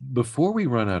of that. Before we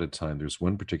run out of time, there's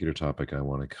one particular topic I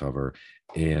want to cover.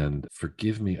 And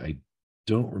forgive me, I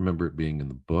don't remember it being in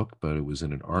the book, but it was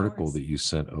in an article that you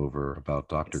sent over about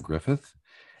Dr. Griffith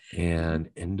and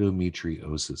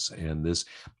endometriosis. And this,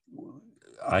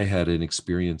 I had an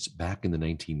experience back in the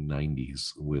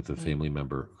 1990s with a family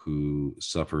member who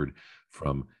suffered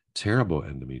from terrible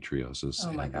endometriosis.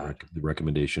 Oh my God. The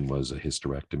recommendation was a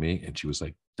hysterectomy. And she was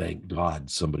like, thank God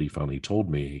somebody finally told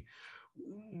me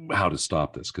how to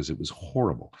stop this, because it was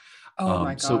horrible. Oh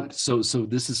my God. So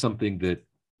this is something that,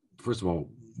 first of all,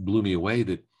 blew me away,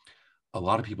 that a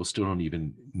lot of people still don't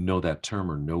even know that term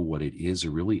or know what it is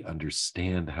or really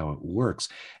understand how it works.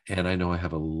 And I know I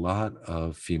have a lot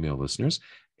of female listeners,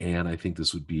 and I think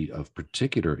this would be of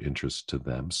particular interest to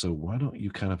them. So why don't you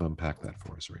kind of unpack that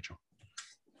for us, Rachel?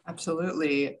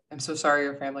 Absolutely. I'm so sorry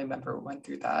your family member went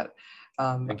through that.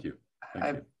 Thank you.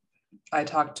 I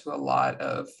talked to a lot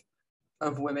of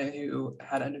women who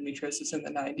had endometriosis in the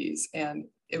 90s, and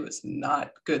it was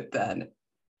not good then.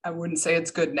 I wouldn't say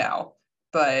it's good now,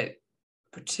 but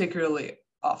particularly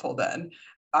awful then.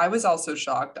 I was also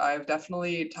shocked. I've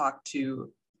definitely talked to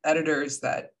editors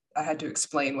that I had to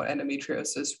explain what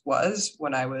endometriosis was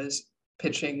when I was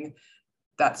pitching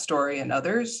that story and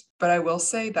others. But I will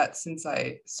say that since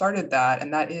I started that,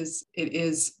 and it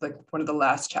is like one of the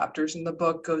last chapters in the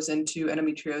book goes into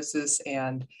endometriosis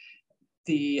and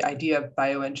the idea of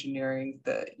bioengineering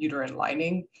the uterine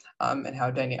lining and how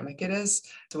dynamic it is.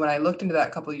 So when I looked into that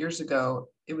a couple of years ago,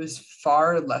 it was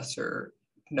far lesser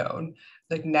known.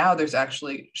 Like now there's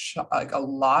actually like a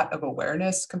lot of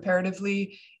awareness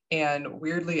comparatively. And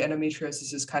weirdly,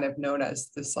 endometriosis is kind of known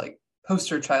as this like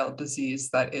poster child disease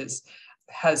that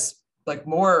has like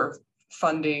more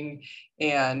funding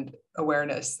and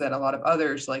awareness than a lot of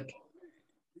others. Like,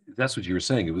 that's what you were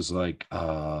saying. It was like,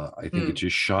 I think it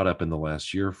just shot up in the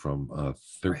last year from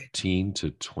 13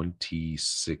 to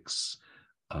 26.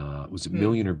 Was it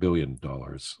million or $1 billion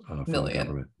from the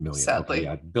government? Million. Sadly.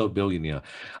 Okay, yeah, billion. Yeah.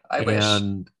 I wish.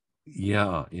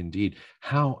 Yeah, indeed.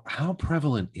 How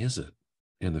prevalent is it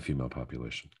in the female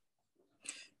population?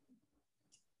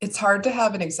 It's hard to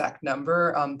have an exact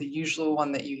number. The usual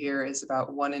one that you hear is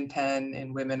about 1 in 10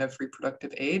 in women of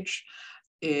reproductive age.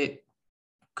 It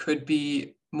could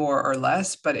be more or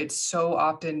less, but it's so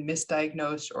often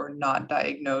misdiagnosed or not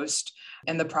diagnosed.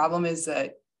 And the problem is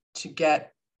that to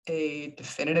get a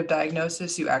definitive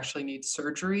diagnosis, you actually need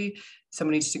surgery.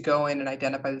 Someone needs to go in and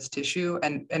identify this tissue.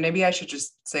 And maybe I should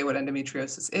just say what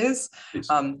endometriosis is.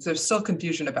 There's still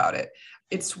confusion about it.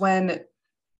 It's when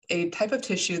a type of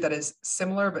tissue that is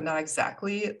similar, but not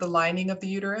exactly the lining of the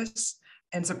uterus,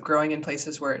 ends up growing in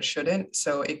places where it shouldn't.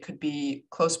 So it could be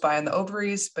close by in the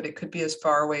ovaries, but it could be as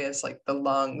far away as like the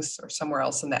lungs or somewhere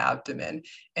else in the abdomen.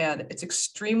 And it's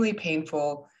extremely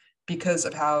painful because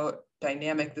of how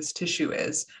dynamic this tissue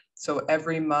is. So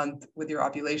every month with your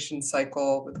ovulation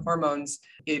cycle, with hormones,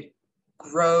 it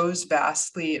grows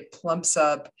vastly, it plumps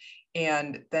up,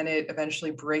 and then it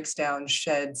eventually breaks down,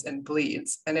 sheds, and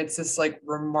bleeds. And it's this like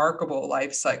remarkable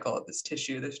life cycle of this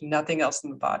tissue. There's nothing else in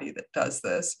the body that does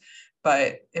this,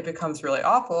 but it becomes really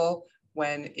awful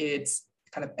when it's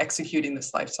kind of executing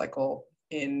this life cycle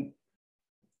in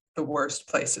the worst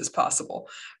places possible.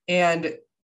 And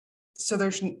so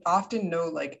there's often no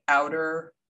like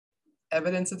outer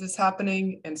evidence of this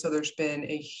happening. And so there's been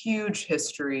a huge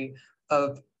history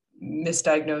of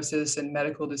misdiagnosis and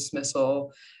medical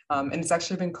dismissal. And it's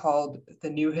actually been called the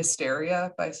new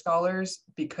hysteria by scholars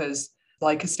because,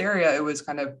 like hysteria, it was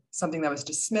kind of something that was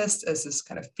dismissed as this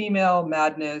kind of female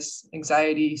madness,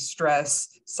 anxiety, stress,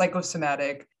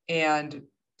 psychosomatic, and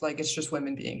like it's just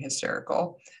women being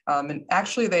hysterical. And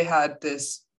actually, they had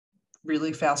this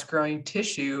really fast growing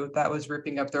tissue that was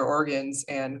ripping up their organs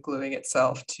and gluing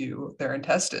itself to their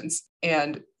intestines.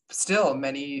 And still,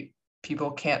 many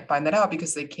people can't find that out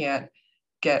because they can't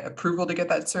get approval to get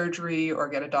that surgery or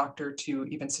get a doctor to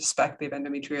even suspect they have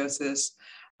endometriosis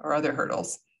or other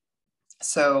hurdles.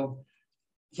 So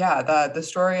yeah, the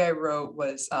story I wrote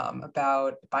was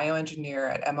about a bioengineer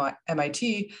at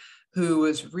MIT who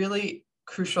was really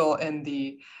crucial in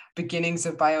the beginnings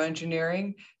of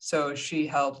bioengineering. So she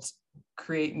helped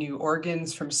create new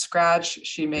organs from scratch.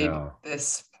 She made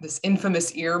this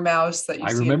infamous ear mouse that you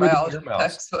see in biology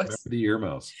textbooks. I remember the ear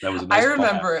mouse. That was a I nice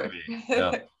remember it.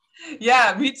 Yeah.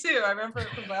 Yeah, me too. I remember it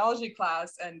from biology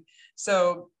class. And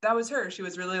so that was her. She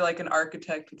was really like an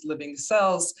architect with living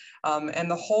cells.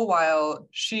 And the whole while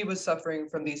she was suffering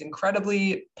from these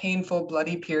incredibly painful,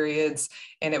 bloody periods.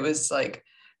 And it was like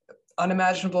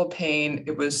unimaginable pain.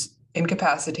 It was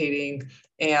incapacitating.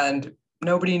 And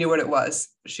nobody knew what it was.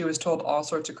 She was told all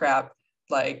sorts of crap,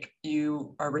 like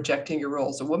you are rejecting your role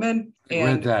as a woman. I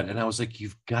read that and I was like,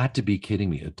 you've got to be kidding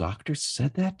me. A doctor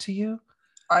said that to you?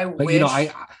 I wish. You know,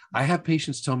 I have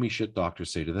patients tell me shit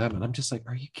doctors say to them, and I'm just like,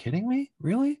 are you kidding me?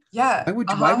 Really? Yeah.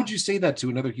 Why would you say that to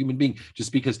another human being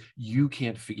just because you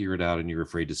can't figure it out and you're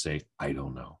afraid to say, I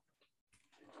don't know?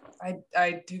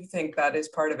 I do think that is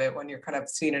part of it. When you're kind of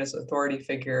seen as an authority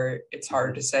figure, it's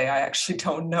hard to say, I actually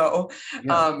don't know.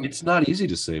 Yeah, it's not easy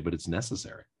to say, but it's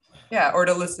necessary. Yeah, or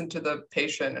to listen to the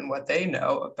patient and what they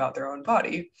know about their own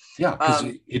body. Yeah, because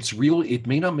it's real. It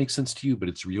may not make sense to you, but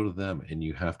it's real to them, and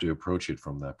you have to approach it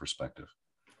from that perspective.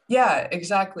 Yeah,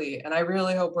 exactly. And I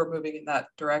really hope we're moving in that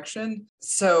direction.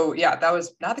 So yeah, that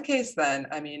was not the case then.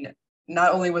 I mean,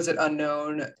 not only was it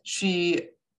unknown, she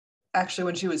actually,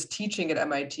 when she was teaching at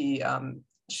MIT,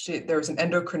 there was an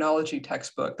endocrinology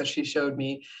textbook that she showed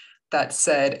me that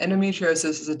said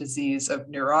endometriosis is a disease of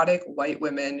neurotic white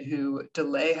women who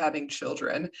delay having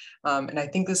children. And I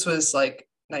think this was like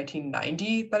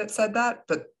 1990 that it said that,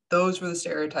 but those were the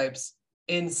stereotypes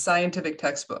in scientific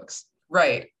textbooks.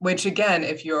 Right. Which again,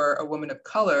 if you're a woman of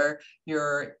color,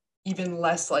 you're even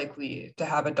less likely to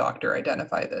have a doctor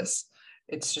identify this.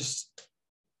 It's just,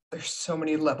 there's so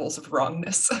many levels of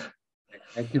wrongness.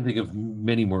 I can think of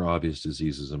many more obvious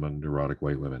diseases among neurotic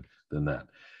white women than that.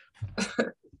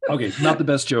 Okay, not the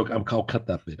best joke. I'll cut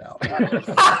that bit out.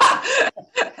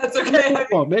 That's okay.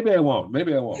 Maybe I won't.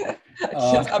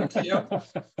 It's up to you.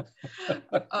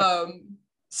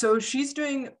 So she's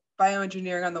doing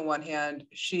bioengineering on the one hand.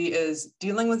 She is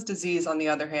dealing with disease on the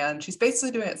other hand. She's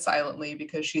basically doing it silently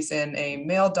because she's in a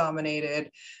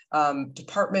male-dominated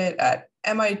department at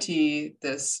MIT,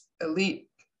 this elite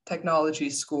technology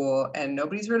school, and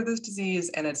nobody's heard of this disease,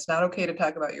 and it's not okay to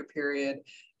talk about your period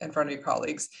in front of your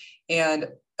colleagues. And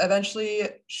eventually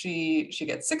she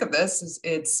gets sick of this.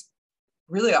 It's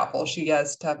really awful. She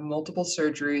has to have multiple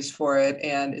surgeries for it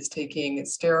and is taking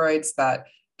steroids that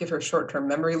give her short-term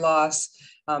memory loss.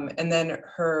 And then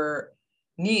her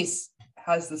niece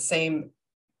has the same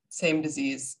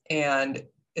disease and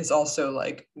is also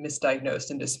like misdiagnosed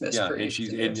and dismissed. Yeah,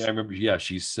 and I remember,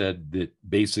 she said that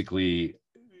basically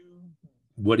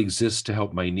what exists to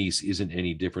help my niece isn't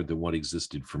any different than what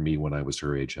existed for me when I was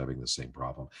her age having the same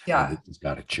problem. Yeah. It's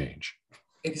got to change.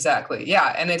 Exactly.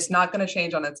 Yeah. And it's not going to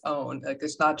change on its own. Like,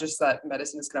 it's not just that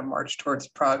medicine is going to march towards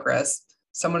progress.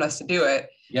 Someone has to do it.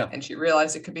 Yeah. And she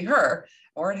realized it could be her,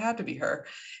 or it had to be her.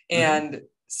 And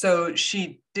so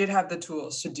she did have the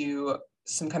tools to do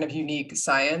some kind of unique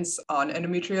science on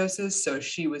endometriosis. So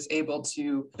she was able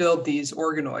to build these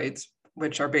organoids,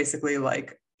 which are basically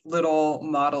like little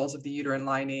models of the uterine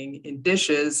lining in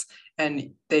dishes, and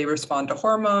they respond to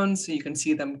hormones. So you can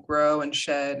see them grow and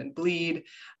shed and bleed,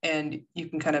 and you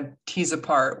can kind of tease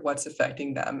apart what's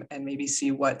affecting them and maybe see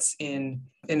what's in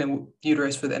a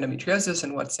uterus with endometriosis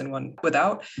and what's in one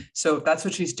without. So that's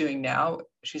what she's doing now.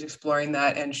 She's exploring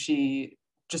that, and she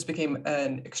just became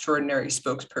an extraordinary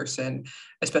spokesperson,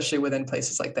 especially within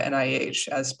places like the NIH,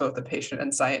 as both a patient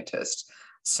and scientist.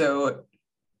 So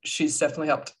she's definitely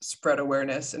helped spread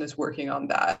awareness and is working on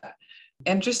that.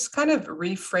 And just kind of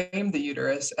reframe the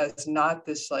uterus as not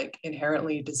this like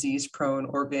inherently disease-prone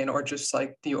organ or just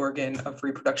like the organ of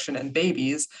reproduction and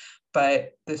babies,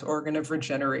 but this organ of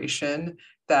regeneration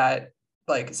that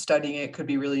like studying it could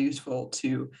be really useful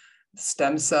to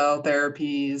stem cell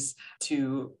therapies,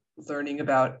 to learning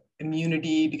about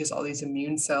immunity, because all these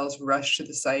immune cells rush to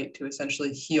the site to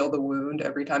essentially heal the wound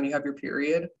every time you have your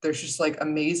period. There's just like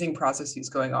amazing processes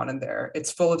going on in there.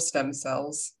 It's full of stem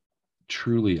cells.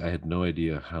 Truly, I had no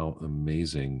idea how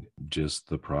amazing just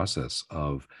the process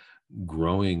of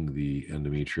growing the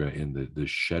endometria and the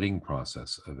shedding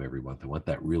process of every month and what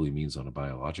that really means on a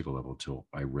biological level till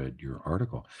I read your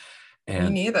article. Me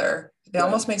neither. It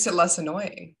almost makes it less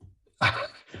annoying.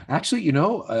 Actually,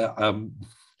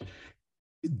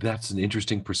 that's an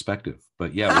interesting perspective.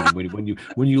 But yeah, when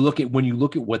you look at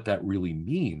what that really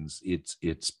means,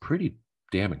 it's pretty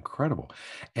damn incredible.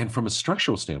 And from a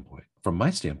structural standpoint, from my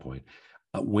standpoint,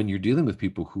 when you're dealing with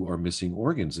people who are missing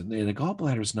organs, and a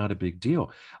gallbladder is not a big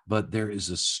deal, but there is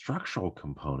a structural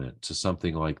component to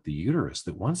something like the uterus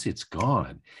that once it's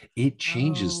gone, it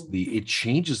changes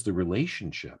the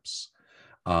relationships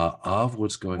of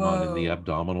what's going on in the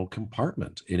abdominal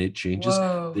compartment, and it changes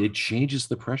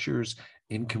the pressures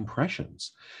and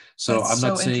compressions. So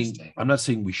I'm not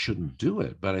saying we shouldn't do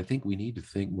it, but I think we need to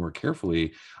think more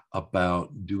carefully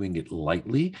about doing it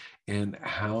lightly and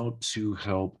how to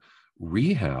help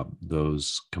rehab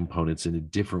those components in a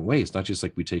different way. It's not just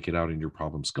like we take it out and your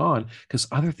problem's gone, because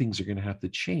other things are going to have to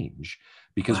change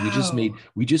because we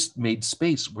just made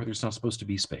space where there's not supposed to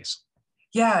be space.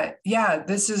 Yeah.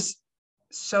 This is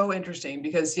so interesting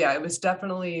because it was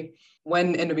definitely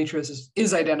when endometriosis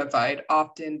is identified,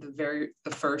 often the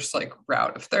first like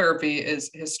route of therapy is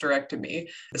hysterectomy,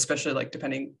 especially like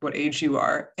depending what age you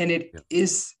are. And it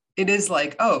is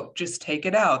like, oh, just take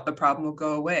it out. The problem will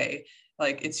go away.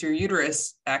 Like it's your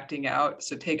uterus acting out,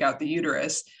 so take out the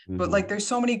uterus. Mm-hmm. But like there's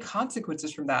so many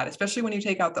consequences from that, especially when you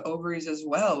take out the ovaries as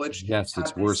well, which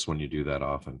it's worse when you do that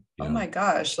often. Oh my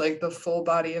gosh, like the full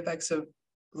body effects of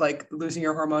like losing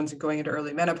your hormones and going into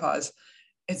early menopause.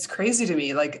 It's crazy to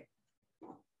me, like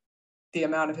the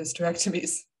amount of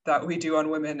hysterectomies that we do on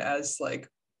women as like,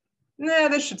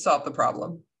 this should solve the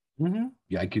problem. Mm-hmm.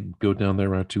 Yeah, I could go down that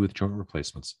route too with joint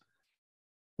replacements.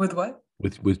 With what?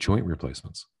 With joint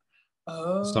replacements.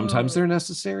 Oh. Sometimes they're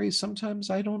necessary.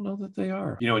 Sometimes I don't know that they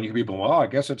are. And you hear people, well, I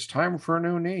guess it's time for a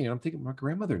new knee. And I'm thinking, my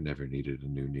grandmother never needed a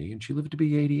new knee, and she lived to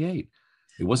be 88.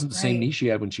 It wasn't the same knee she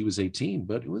had when she was 18,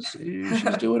 but she was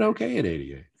doing okay at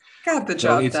 88. Got the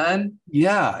job done.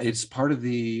 Yeah, it's part of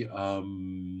the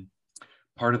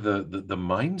mindset. Part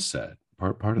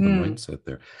of the mindset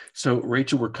there. So,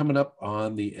 Rachel, we're coming up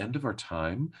on the end of our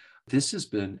time. This has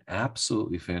been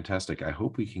absolutely fantastic. I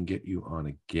hope we can get you on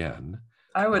again.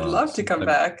 I would love to come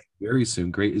back very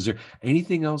soon. Great. Is there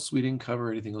anything else we didn't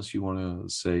cover? Anything else you want to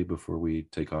say before we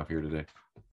take off here today?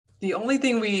 The only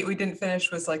thing we didn't finish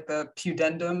was like the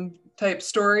pudendum type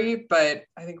story, but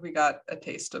I think we got a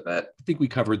taste of it. I think we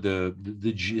covered the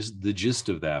gist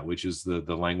of that, which is the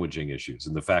languaging issues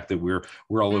and the fact that we're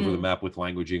all over the map with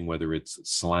languaging, whether it's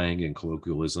slang and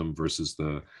colloquialism versus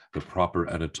the proper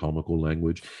anatomical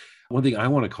language. One thing I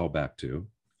want to call back to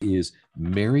is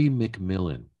Mary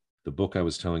McMillan. The book I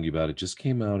was telling you about, it just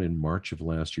came out in March of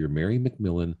last year. Mary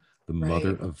McMillan, the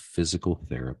mother of physical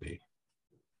therapy.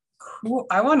 Cool.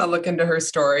 I want to look into her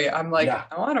story. I'm like,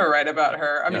 I want to write about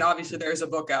her. I mean, obviously there's a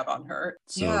book out on her.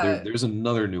 So there's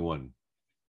another new one,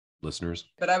 listeners.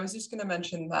 But I was just going to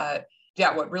mention that,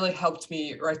 what really helped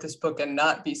me write this book and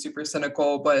not be super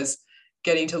cynical was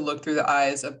getting to look through the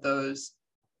eyes of those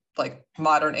like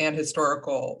modern and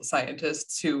historical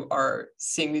scientists who are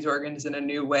seeing these organs in a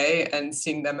new way and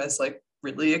seeing them as like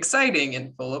really exciting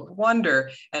and full of wonder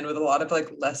and with a lot of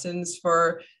like lessons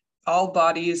for all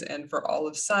bodies and for all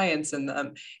of science in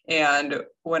them. And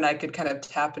when I could kind of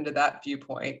tap into that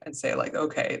viewpoint and say like,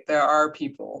 okay, there are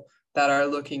people that are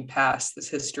looking past this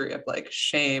history of like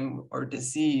shame or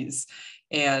disease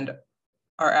and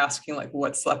are asking like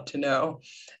what's left to know,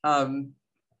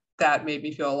 that made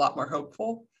me feel a lot more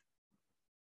hopeful.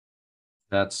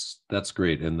 That's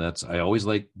great. And I always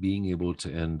like being able to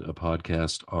end a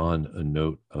podcast on a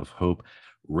note of hope.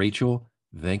 Rachel,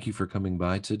 thank you for coming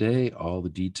by today. All the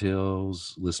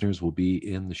details, listeners, will be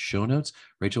in the show notes.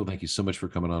 Rachel, thank you so much for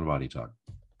coming on Body Talk.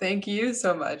 Thank you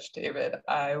so much, David.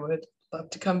 I would love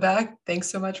to come back. Thanks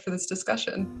so much for this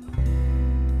discussion.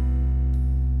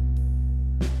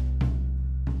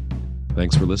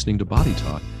 Thanks for listening to Body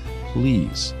Talk.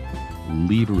 Please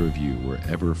leave a review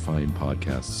wherever fine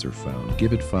podcasts are found.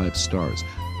 Give it 5 stars.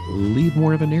 Leave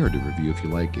more of a narrative review if you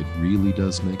like. It really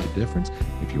does make a difference.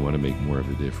 If you want to make more of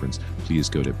a difference, please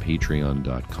go to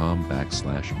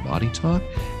patreon.com/bodytalk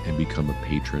and become a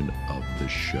patron of the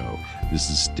show. This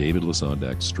is David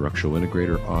Lasondak, structural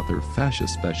integrator, author, fascia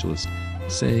specialist,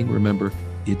 saying, remember,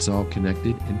 it's all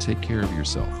connected, and take care of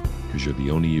yourself because you're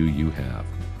the only you have.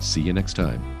 See you next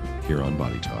time here on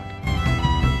Body Talk.